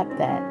accept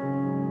that.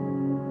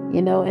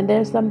 And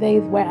there's some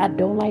days where I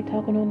don't like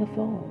talking on the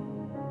phone.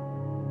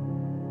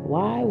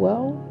 Why?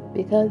 Well,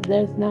 because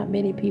there's not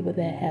many people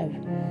that have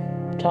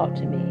talked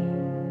to me.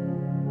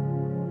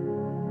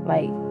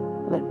 Like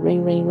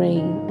ring, ring,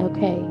 ring.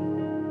 Okay.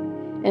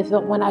 And so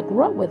when I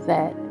grew up with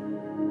that,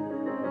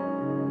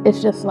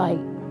 it's just like,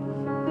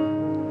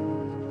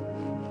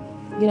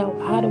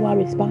 how do I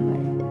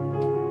respond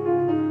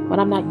when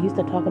I'm not used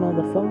to talking on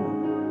the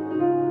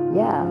phone?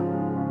 Yeah,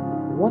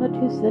 one or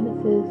two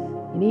sentences,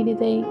 you need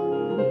anything?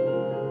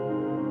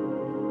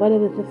 But it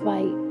was just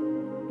like,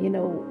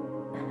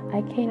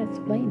 I can't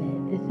explain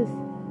it. It's just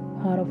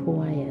part of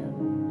who I am.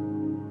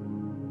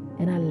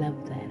 And I love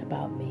that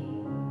about me.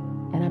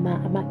 And I'm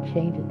not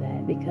changing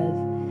that, because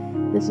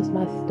this is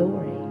my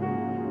story.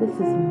 This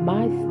is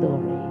my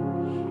story.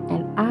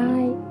 And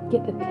I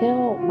get to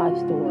tell my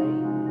story.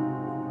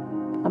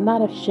 I'm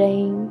not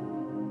ashamed.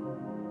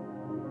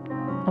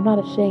 I'm not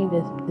ashamed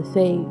to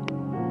say,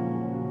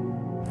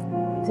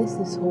 this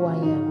is who I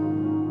am.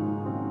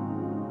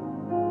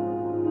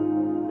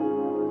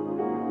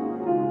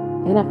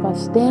 And if I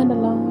stand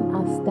alone,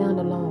 I stand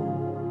alone.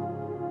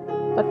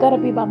 If I gotta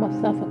be by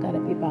myself, I gotta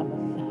be by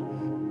myself.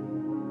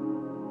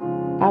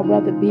 I'd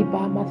rather be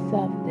by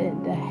myself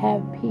than to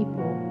have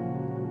people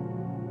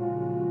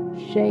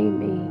shame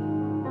me,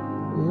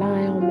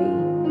 lie on me,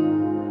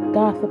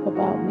 gossip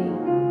about me,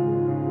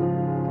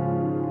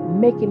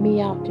 making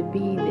me out to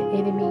be the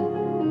enemy.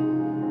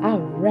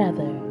 I'd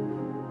rather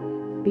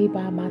be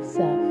by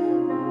myself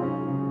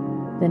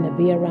than to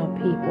be around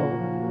people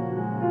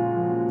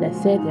that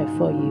said they're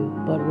for you,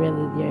 but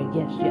really they're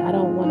against you. I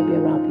don't want to be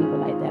around people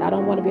like that. I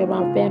don't want to be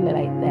around family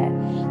like that,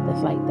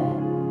 that's like that.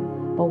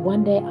 But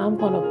one day I'm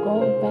going to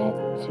go back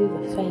to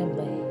the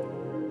family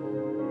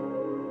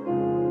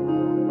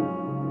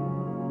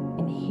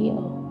and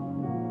heal,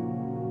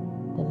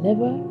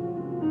 deliver,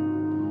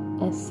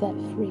 and set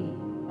free.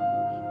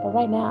 But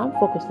right now I'm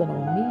focusing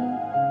on me.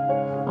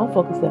 I'm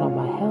focusing on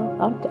my health.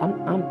 I'm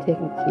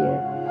taking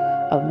care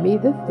of me.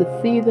 This is the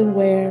season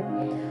where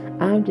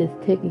I'm just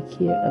taking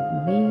care of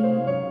me.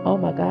 Oh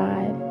my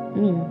God.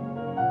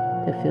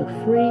 To feel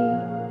free.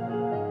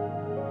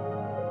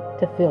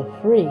 To feel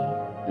free.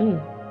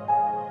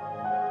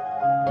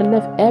 To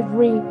lift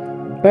every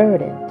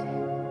burden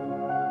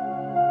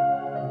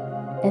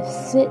and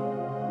sit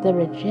the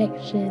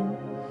rejection,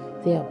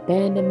 the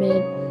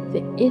abandonment,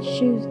 the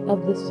issues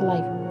of this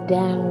life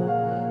down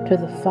to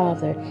the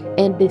Father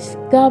and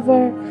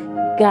discover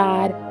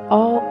God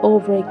all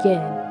over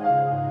again.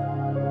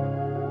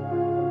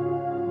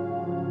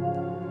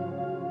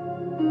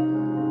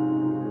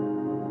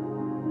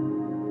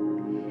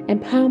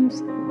 In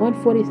Psalms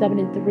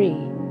 147:3,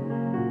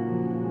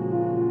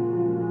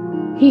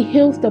 He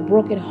heals the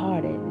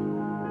brokenhearted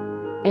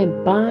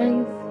and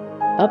binds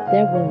up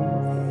their wounds.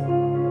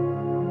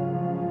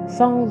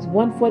 Psalms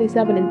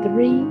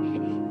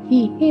 147:3,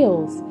 He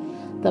heals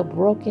the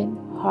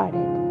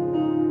brokenhearted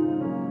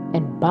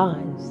and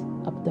binds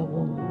up their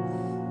wounds.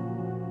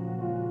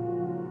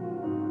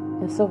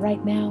 And so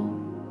right now,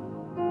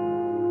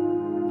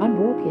 I'm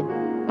broken.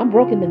 I'm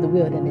broken in the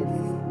wilderness.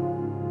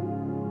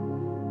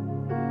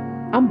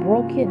 I'm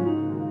broken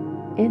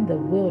in the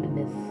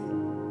wilderness.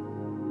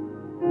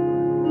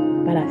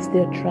 But I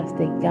still trust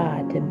in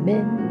God to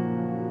mend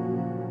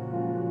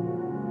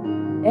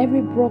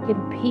every broken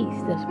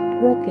piece that's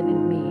broken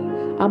in me.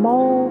 I'm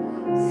all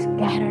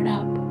scattered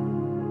up.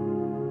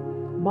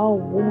 I'm all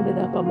wounded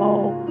up. I'm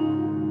all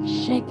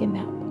shaken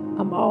up.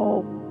 I'm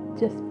all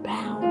just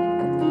bound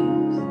and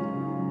confused.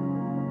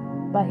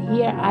 But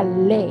here I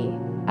lay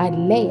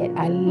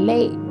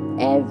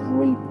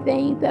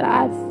everything that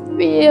I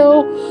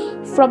feel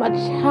from a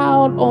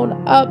child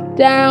on up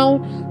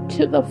down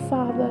to the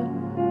Father.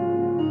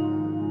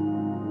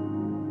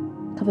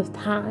 Because it's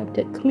time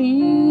to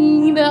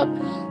clean up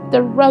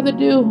the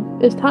residue.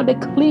 It's time to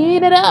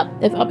clean it up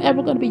if I'm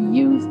ever going to be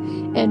used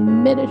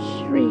in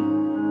ministry.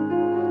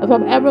 If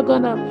I'm ever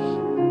going to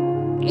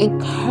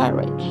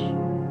encourage.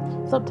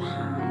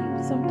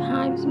 Sometimes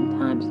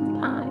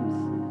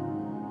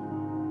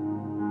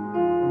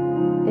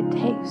it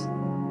takes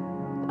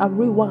a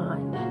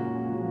rewind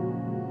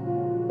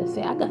to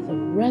say, I got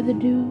some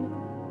residue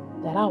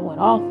that I want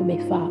off of me,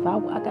 Father.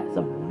 I got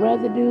some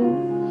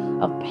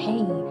residue of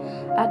pain.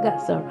 I got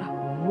some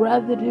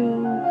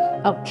residue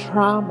of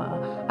trauma.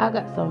 I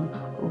got some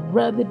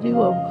residue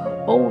of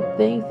old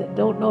things that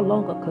don't no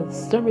longer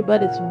concern me,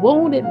 but it's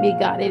wounded me,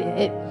 God.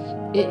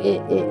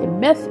 it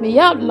messed me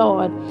up,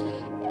 Lord.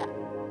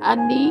 I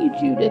need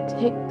you to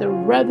take the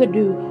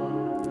residue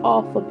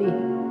off of me.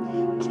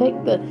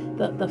 Take the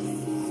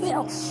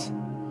filth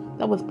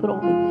that was put on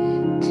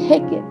me.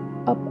 Take it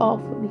up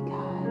off of me, God.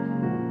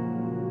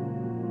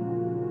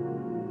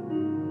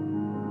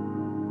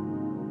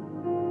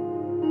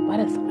 But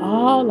it's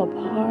all a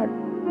part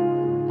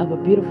of a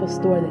beautiful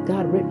story that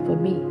God written for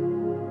me.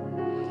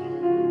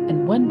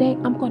 And one day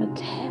I'm going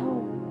to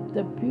tell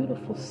the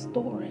beautiful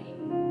story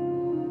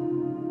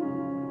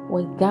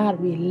when God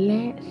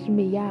relents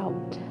me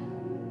out.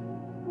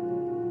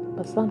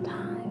 But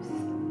sometimes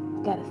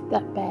you got to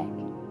step back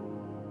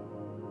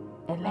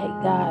and let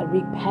God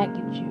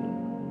repackage you.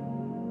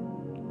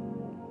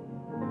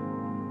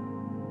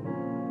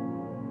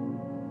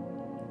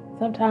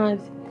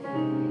 Sometimes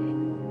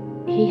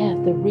He has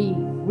to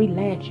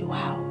relance you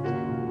out,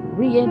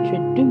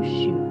 reintroduce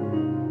you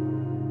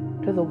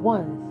to the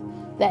ones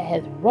that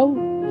has wrote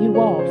you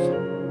off.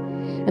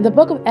 In the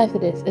book of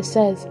Exodus, it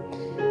says,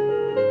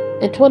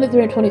 in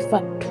 23 and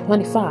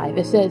 25,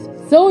 it says,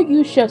 "So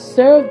you shall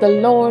serve the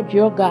Lord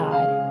your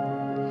God,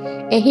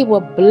 and He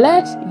will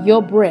bless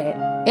your bread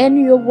and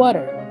your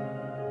water.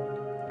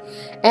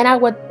 And I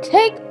will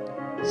take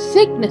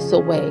sickness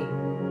away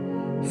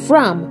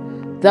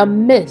from the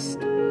midst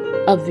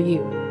of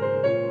you."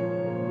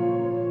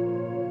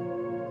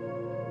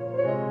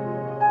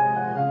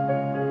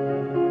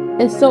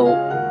 And so,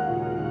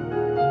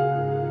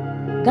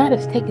 God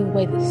is taking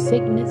away the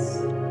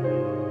sickness.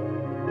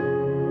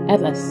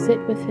 As I sit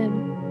with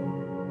Him,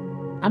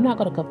 I'm not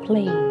going to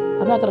complain.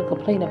 I'm not going to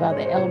complain about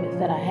the ailments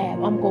that I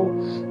have. I'm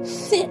going to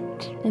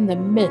sit in the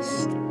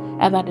midst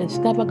as I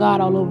discover God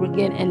all over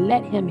again and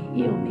let Him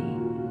heal me.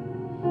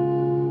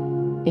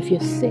 If you're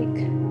sick,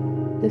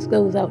 this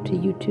goes out to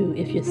you too.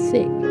 If you're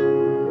sick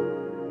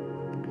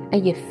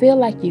and you feel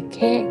like you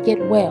can't get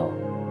well,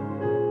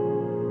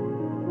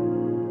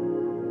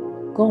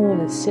 go on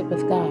and sit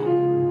with God.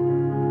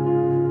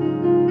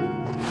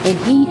 And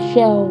He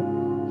shall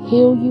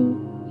heal you.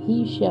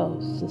 He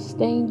shall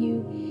sustain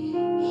you.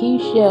 He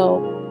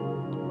shall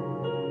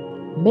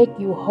make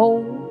you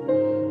whole.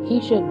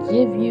 He shall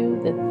give you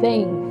the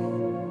things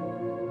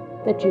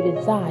that you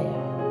desire.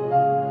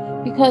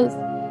 Because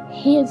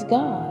He is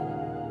God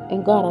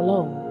and God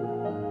alone.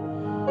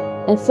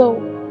 And so,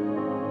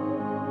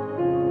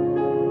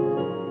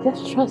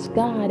 just trust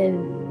God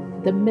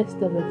in the midst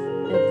of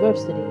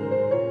adversity.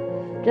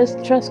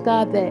 Just trust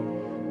God that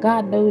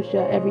God knows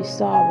your every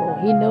sorrow.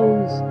 He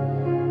knows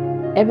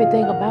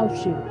everything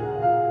about you.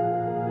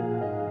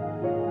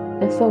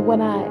 And so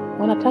when I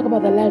talk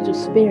about the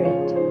Lazarus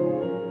spirit,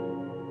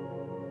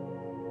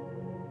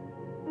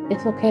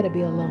 it's okay to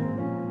be alone.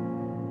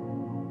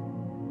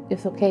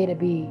 It's okay to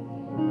be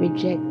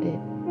rejected,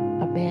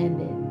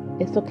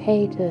 abandoned. It's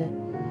okay to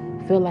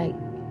feel like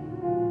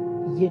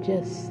you're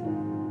just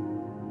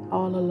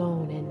all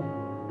alone and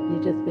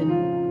you've just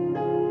been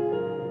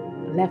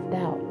left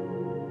out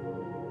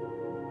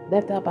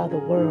by the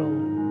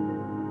world.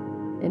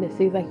 And it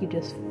seems like you're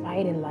just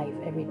fighting life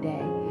every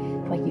day.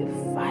 It's like you're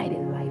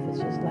fighting life. It's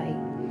just like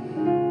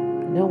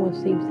no one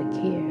seems to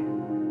care.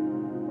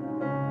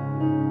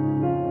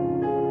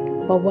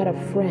 But what a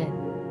friend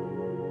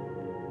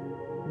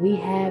we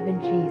have in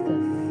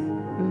Jesus.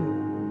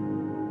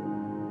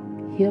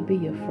 He'll be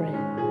your friend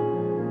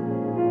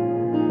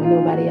when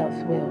nobody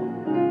else will.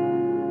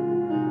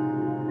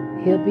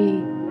 He'll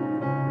be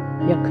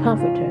your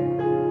comforter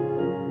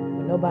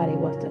when nobody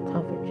wants to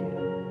comfort you.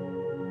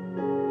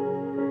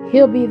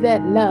 He'll be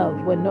that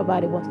love when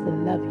nobody wants to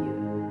love you.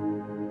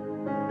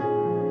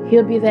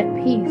 He'll be that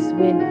peace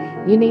when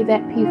you need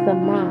that peace of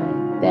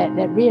mind,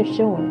 that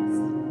reassurance.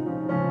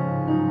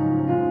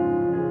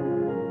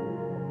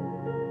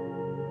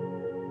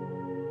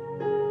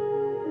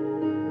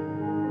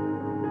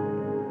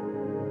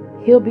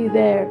 He'll be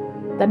there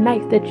the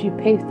nights that you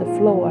pace the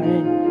floor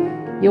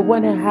and you're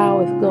wondering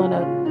how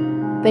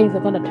things are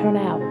gonna turn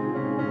out.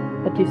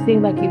 But you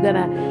seem like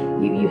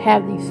you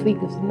have these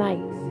sleepless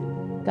nights.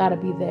 Gotta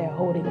be there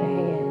holding your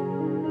hand.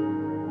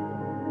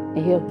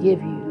 And He'll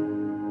give you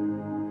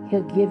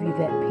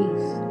that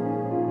peace.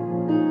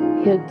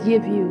 He'll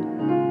give you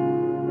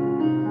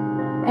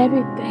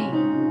everything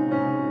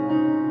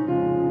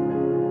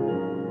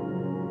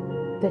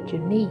that you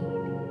need.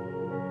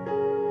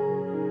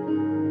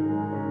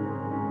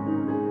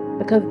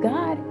 Because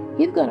God,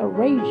 He's going to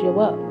raise you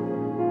up.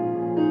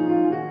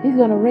 He's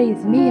going to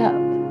raise me up.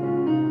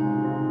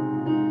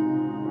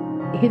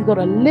 He's going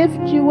to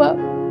lift you up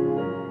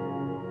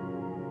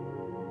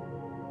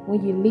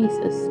when you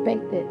least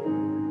expect it.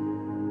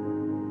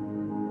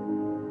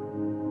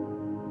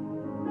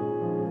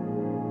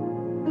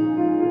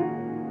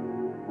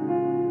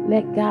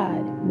 Let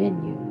God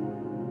mend you.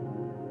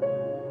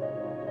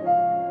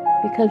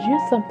 Because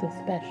you're something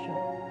special.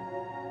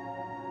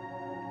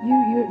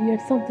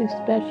 You're something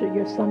special.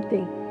 You're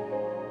something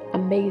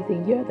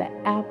amazing. You're the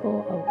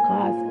apple of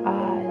God's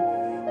eyes.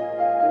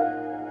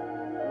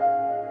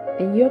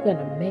 And you're going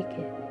to make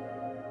it.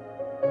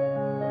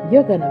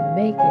 You're going to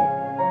make it.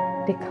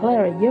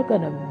 Declare it. You're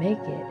going to make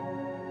it.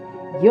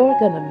 You're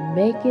going to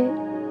make it.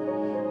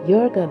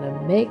 You're going to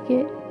make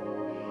it.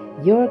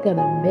 You're going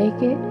to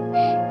make it.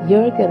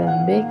 You're going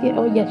to make it.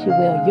 Oh, yes, you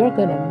will. You're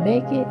going to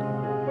make it.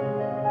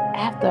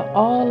 After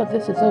all of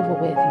this is over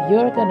with,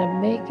 you're going to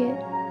make it.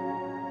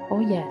 Oh,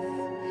 yes.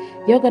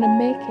 You're going to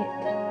make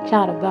it,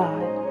 child of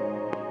God.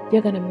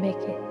 You're going to make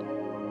it.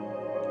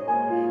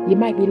 You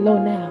might be low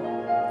now,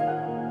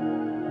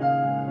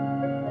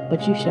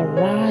 but you shall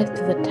rise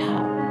to the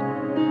top.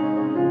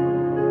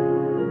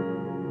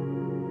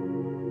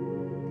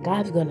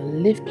 God's going to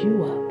lift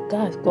you up.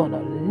 God's going to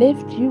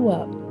lift you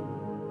up.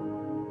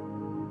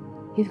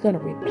 He's going to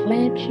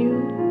replant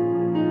you.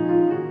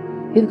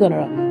 He's going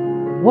to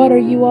water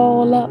you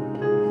all up.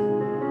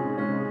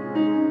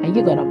 And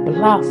you're going to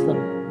blossom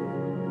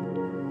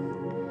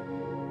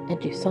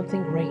into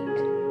something great.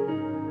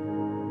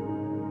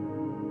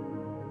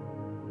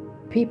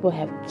 People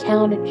have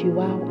counted you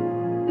out.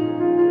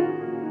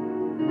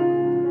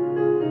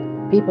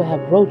 People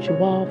have wrote you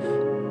off.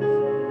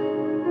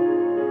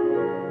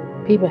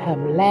 People have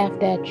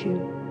laughed at you.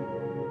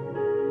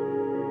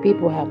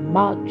 People have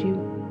mocked you.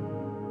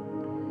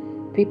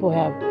 People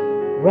have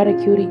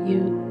ridiculed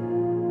you.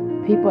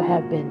 People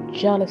have been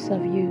jealous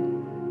of you.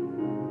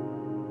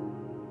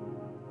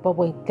 But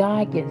when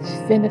God gets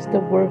finished the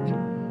work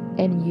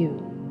in you,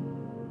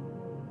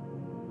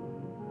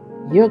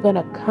 you're going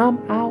to come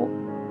out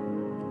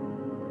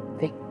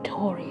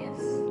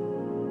victorious.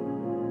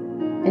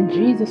 In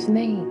Jesus'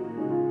 name.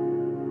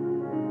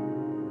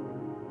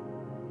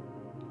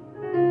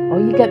 Oh,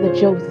 you got the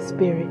Joseph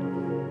spirit.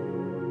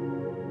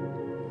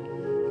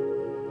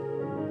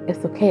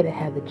 It's okay to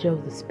have the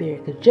Joseph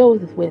spirit, because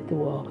Joseph went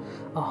through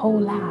a whole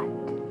lot.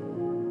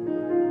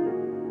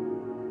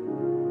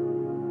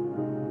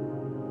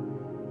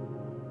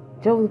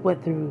 Joseph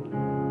went through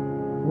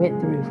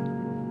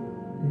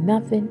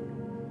nothing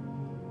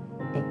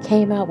and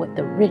came out with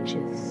the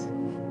riches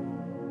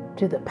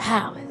to the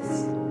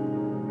palace.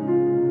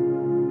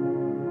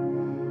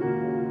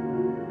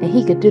 And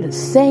he could do the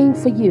same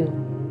for you.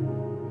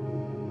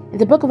 In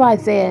the book of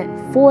Isaiah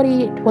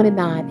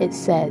 40:29, it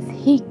says,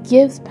 He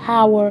gives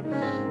power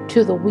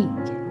to the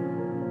weak,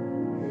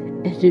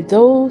 and to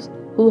those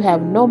who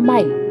have no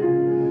might,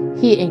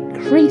 He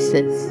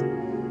increases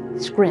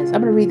strength.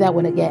 I'm going to read that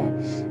one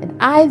again. In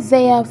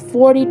Isaiah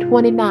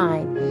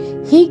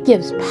 40:29, He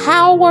gives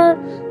power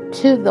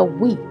to the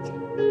weak,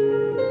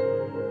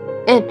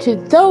 and to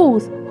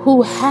those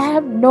who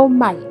have no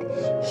might,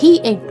 He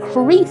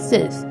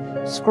increases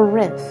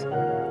strength.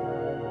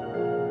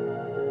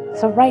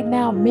 So right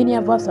now, many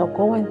of us are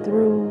going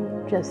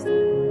through just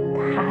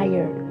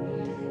tired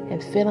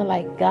and feeling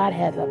like God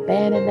has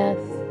abandoned us.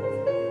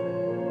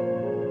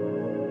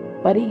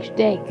 But each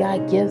day,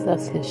 God gives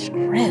us His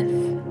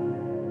strength.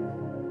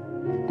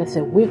 That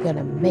said, we're going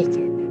to make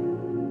it.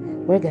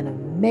 We're going to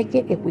make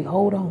it if we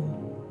hold on.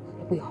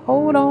 If we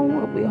hold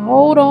on, if we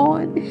hold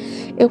on,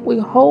 if we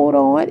hold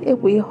on, if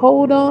we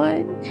hold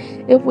on,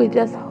 if we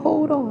just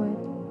hold on,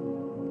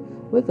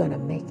 we're going to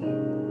make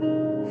it.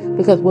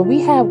 Because when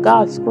we have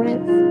God's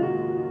strength,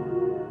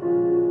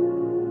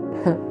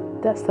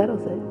 that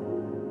settles it.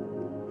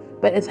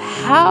 But it's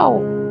how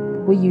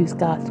we use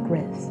God's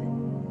strength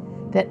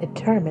that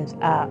determines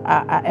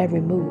our every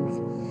move.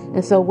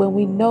 And so when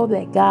we know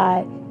that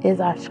God is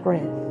our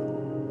strength,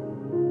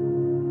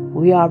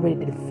 we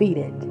already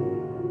defeated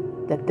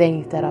the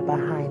things that are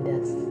behind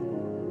us.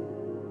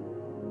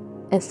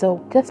 And so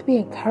just be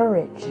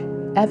encouraged.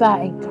 As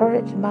I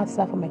encourage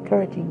myself, I'm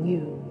encouraging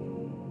you.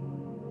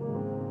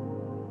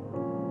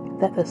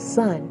 That the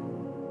sun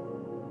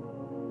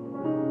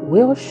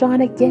will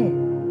shine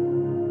again.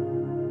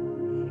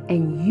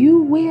 And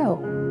you will,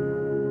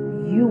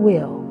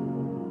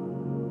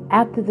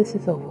 after this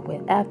is over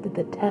with, after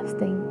the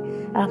testing,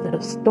 after the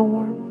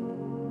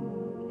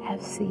storm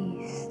has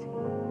ceased,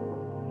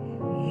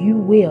 you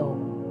will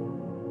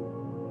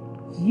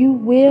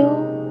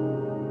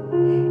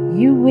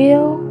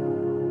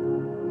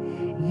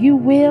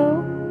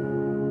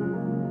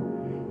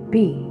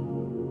be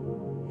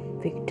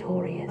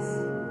victorious.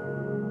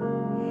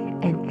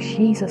 In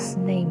Jesus'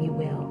 name you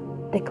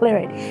will. Declare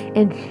it.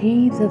 In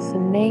Jesus'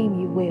 name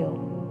you will.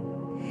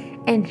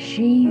 In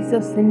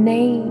Jesus'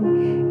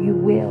 name you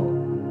will.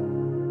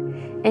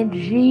 In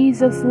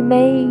Jesus'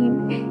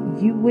 name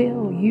you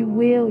will.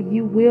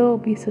 You will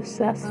be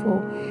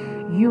successful.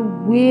 You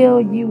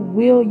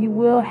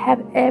will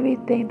have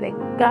everything that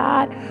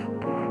God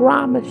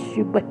promised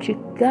you. But you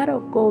gotta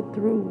go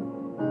through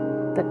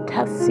the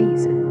tough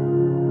season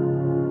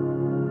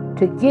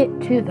to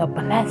get to the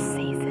blessed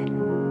season.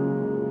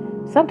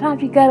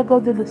 Sometimes you got to go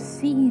through the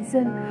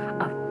season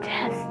of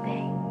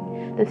testing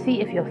to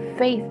see if your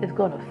faith is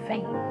going to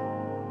faint.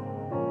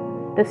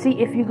 To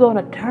see if you're going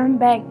to turn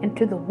back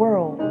into the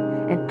world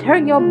and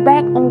turn your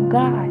back on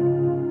God.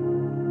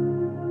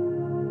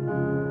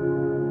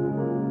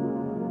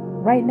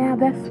 Right now,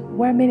 that's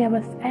where many of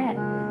us at.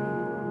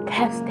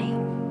 Testing.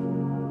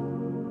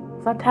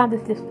 Sometimes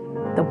it's just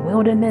the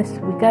wilderness.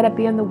 We got to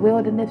be in the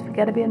wilderness. We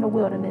got to be in the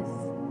wilderness.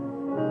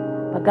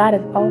 But God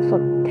is also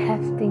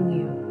testing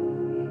you.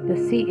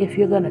 to see if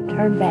you're going to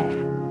turn back,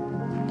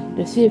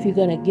 to see if you're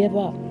going to give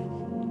up.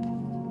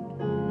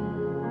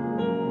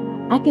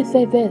 I can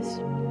say this.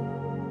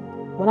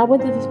 When I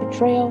went through this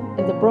betrayal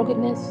and the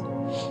brokenness,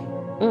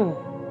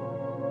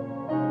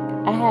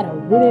 I had a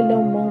really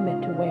low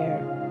moment to where,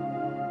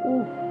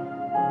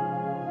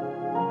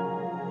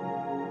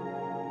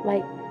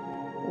 like,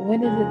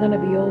 when is it going to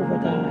be over,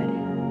 God?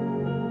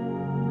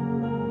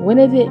 When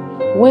is it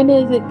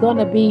going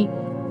to be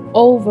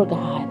over,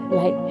 God?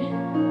 Like,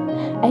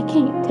 I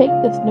can't take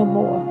this no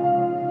more.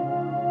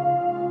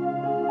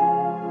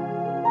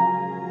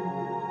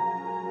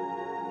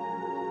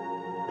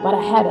 But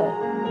I had to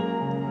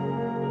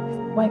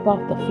wipe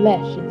off the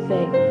flesh and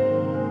say,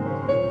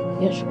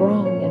 you're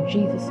strong in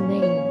Jesus'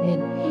 name,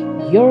 and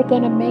you're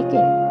going to make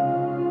it.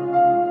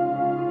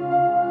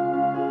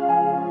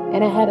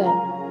 And I had to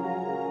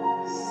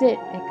sit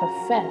and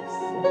confess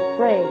and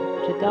pray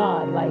to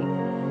God, like,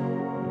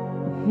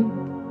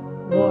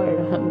 Lord,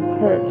 I'm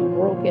hurt, I'm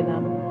broken,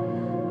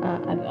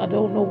 I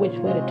don't know which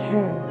way to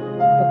turn,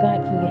 but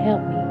God, can you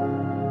help me?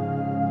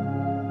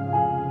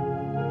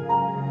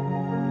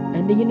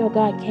 And then,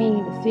 God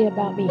came to see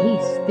about me.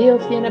 He's still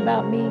seeing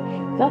about me.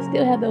 I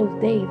still have those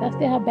days. I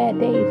still have bad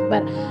days,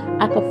 but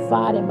I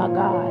confide in my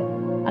God.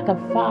 I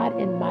confide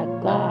in my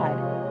God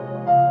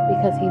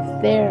because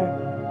He's there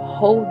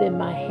holding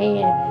my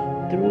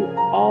hand through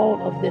all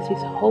of this.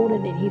 He's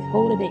holding it. He's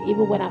holding it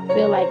even when I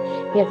feel like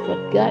He has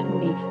forgotten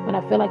me, when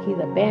I feel like He's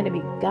abandoned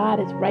me. God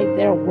is right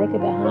there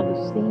working behind the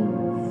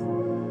scenes,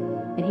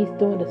 and He's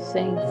doing the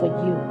same for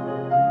you.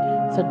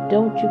 So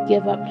don't you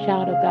give up,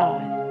 child of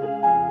God,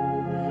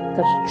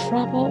 because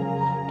trouble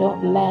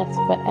don't last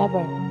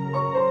forever.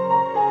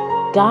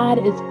 God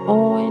is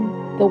on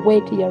the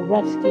way to your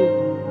rescue.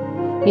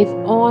 He's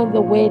on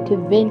the way to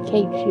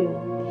vindicate you.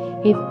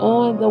 He's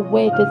on the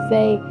way to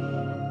say,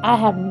 I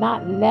have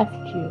not left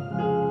you.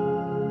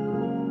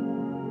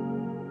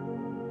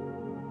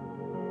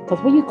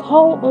 Because when you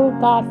call on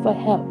God for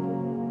help,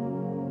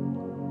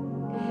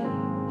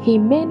 He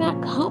may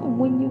not come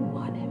when you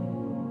want Him,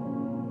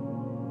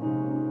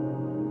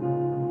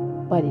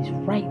 but He's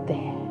right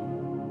there.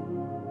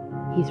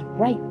 He's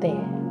right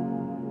there.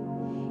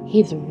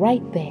 He's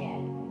right there.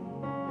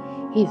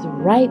 He's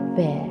right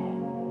there.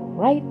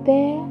 Right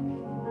there.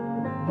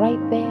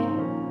 Right there.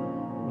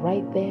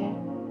 Right there.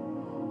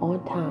 On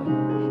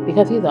time.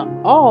 Because He's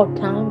an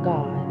all-time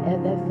God,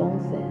 as that song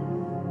says.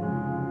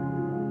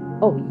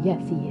 Oh,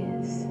 yes, He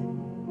is.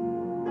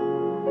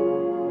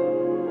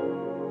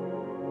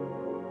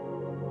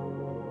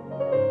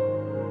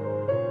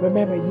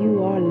 Remember,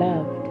 you are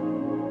loved.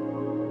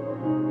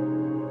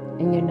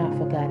 And you're not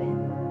forgotten.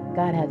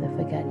 God hasn't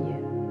forgotten you.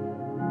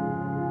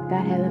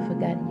 God hasn't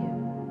forgotten you.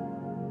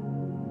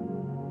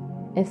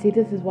 And see,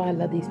 this is why I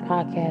love these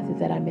podcasts, is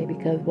that I make,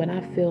 because when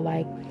I feel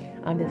like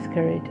I'm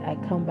discouraged, I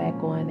come back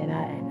on and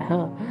I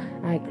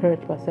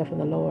encourage myself in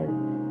the Lord.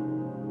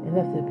 And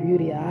that's the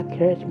beauty. I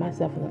encourage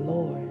myself in the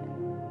Lord.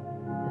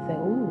 I say,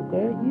 ooh,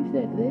 girl, you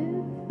said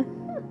this?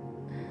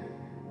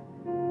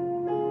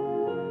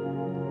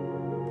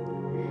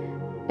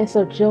 And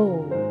so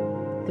Job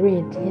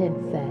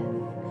 3:10 says,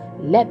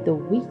 let the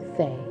weak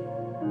say,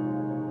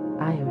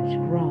 I am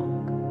strong.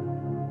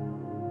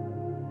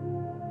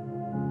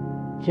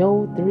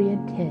 Job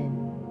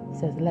 3:10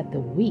 says, let the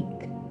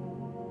weak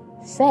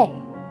say,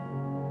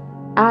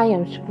 I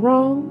am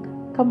strong.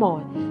 Come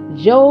on.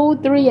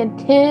 Job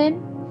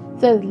 3:10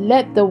 says,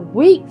 let the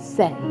weak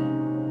say,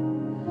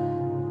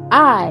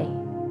 I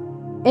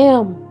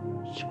am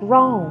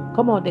strong.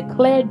 Come on,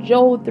 declare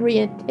Job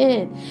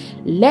 3:10.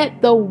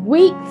 Let the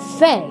weak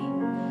say,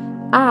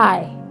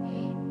 I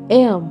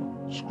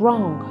am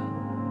strong.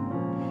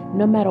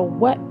 No matter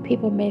what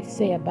people may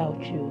say about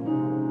you,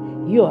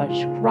 you are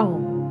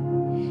strong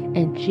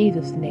in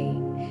Jesus'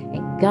 name.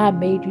 And God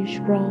made you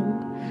strong.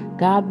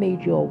 God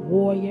made you a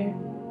warrior.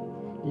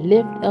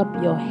 Lift up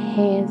your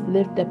hands,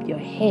 lift up your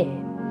head,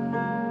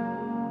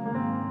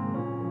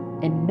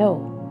 and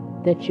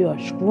know that you are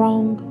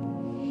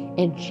strong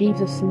in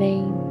Jesus'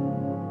 name.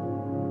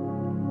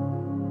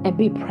 And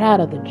be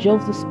proud of the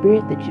Joseph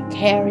spirit that you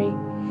carry,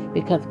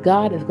 because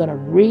God is going to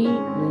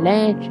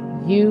re-launch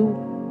you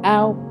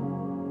out.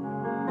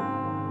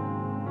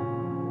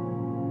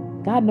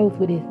 God knows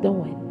what He's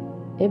doing.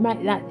 It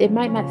might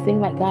not seem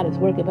like God is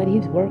working, but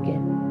He's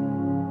working.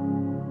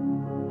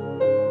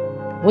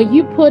 When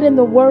you put in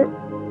the work,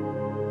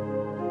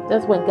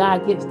 that's when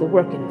God gets to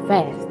working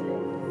fast.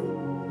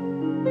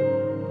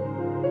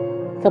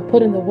 So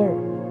put in the work.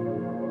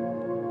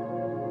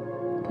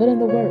 Put in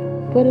the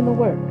work. Put in the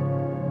work.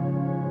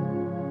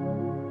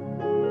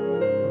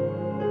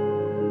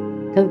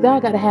 Because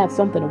God got to have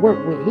something to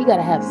work with. He got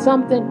to have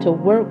something to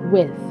work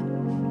with.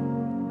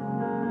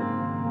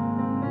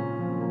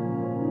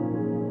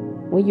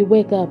 When you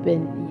wake up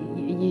and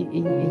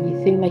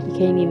you seem like you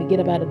can't even get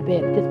up out of the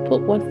bed, just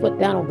put one foot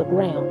down on the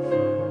ground.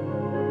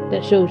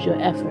 That shows your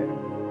effort.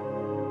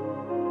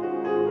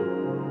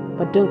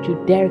 But don't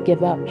you dare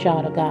give up,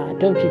 child of God.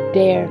 Don't you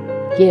dare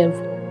give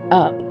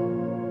up.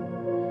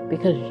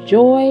 Because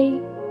joy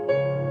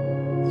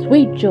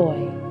Sweet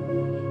joy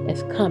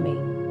is coming,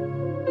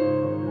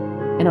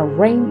 and a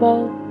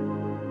rainbow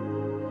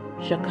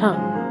shall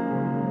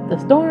come. The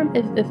storm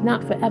is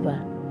not forever.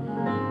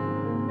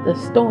 The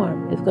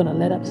storm is going to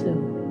let up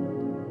soon.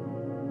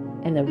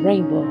 And the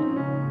rainbow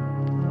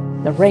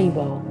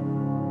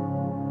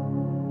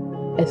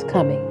is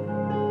coming.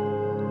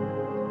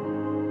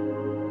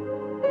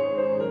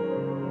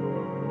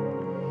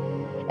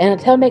 And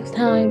until next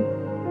time,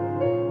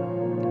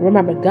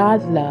 remember,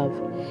 God's love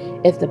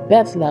is the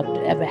best love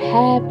to ever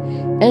have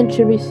and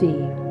to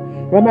receive.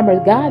 Remember,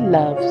 God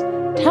loves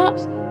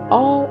tops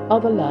all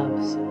other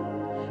loves.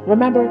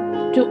 Remember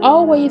to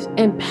always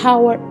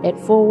empower it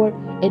forward.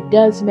 It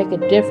does make a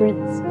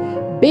difference.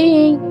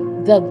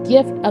 Being the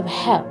gift of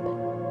help,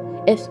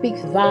 it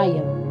speaks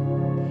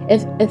volume.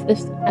 It's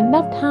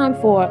enough time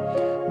for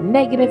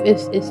negative.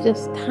 It's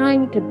just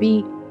time to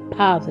be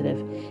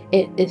positive.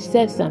 It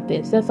says something.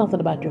 It says something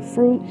about your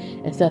fruit.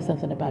 It says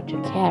something about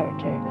your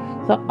character.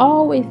 So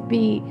always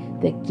be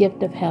the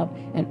gift of help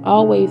and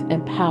always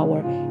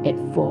empower it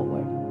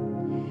forward.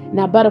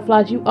 Now,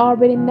 butterflies, you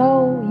already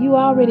know.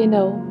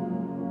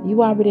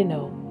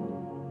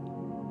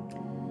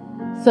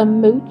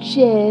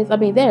 Smooches. I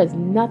mean, there is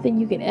nothing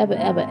you can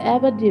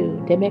ever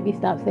do to make me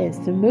stop saying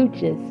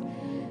smooches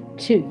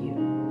to you.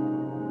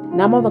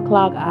 Now I'm on the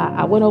clock.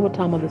 I went over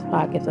time on this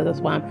podcast, so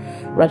that's why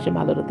I'm rushing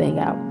my little thing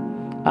out.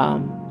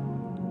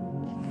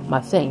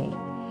 My saying.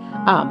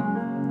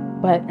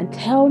 But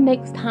until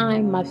next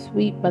time, my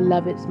sweet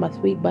beloveds, my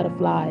sweet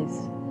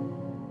butterflies,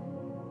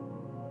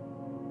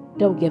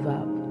 don't give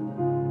up.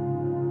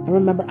 And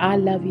remember, I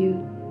love you,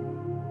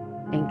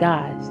 and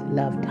God's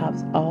love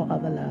tops all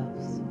other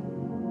loves.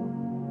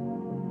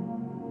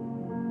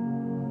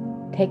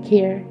 Take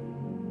care.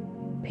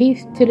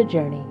 Peace to the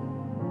journey.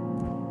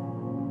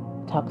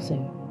 Talk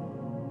soon.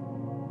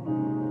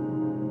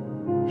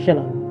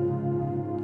 Shalom.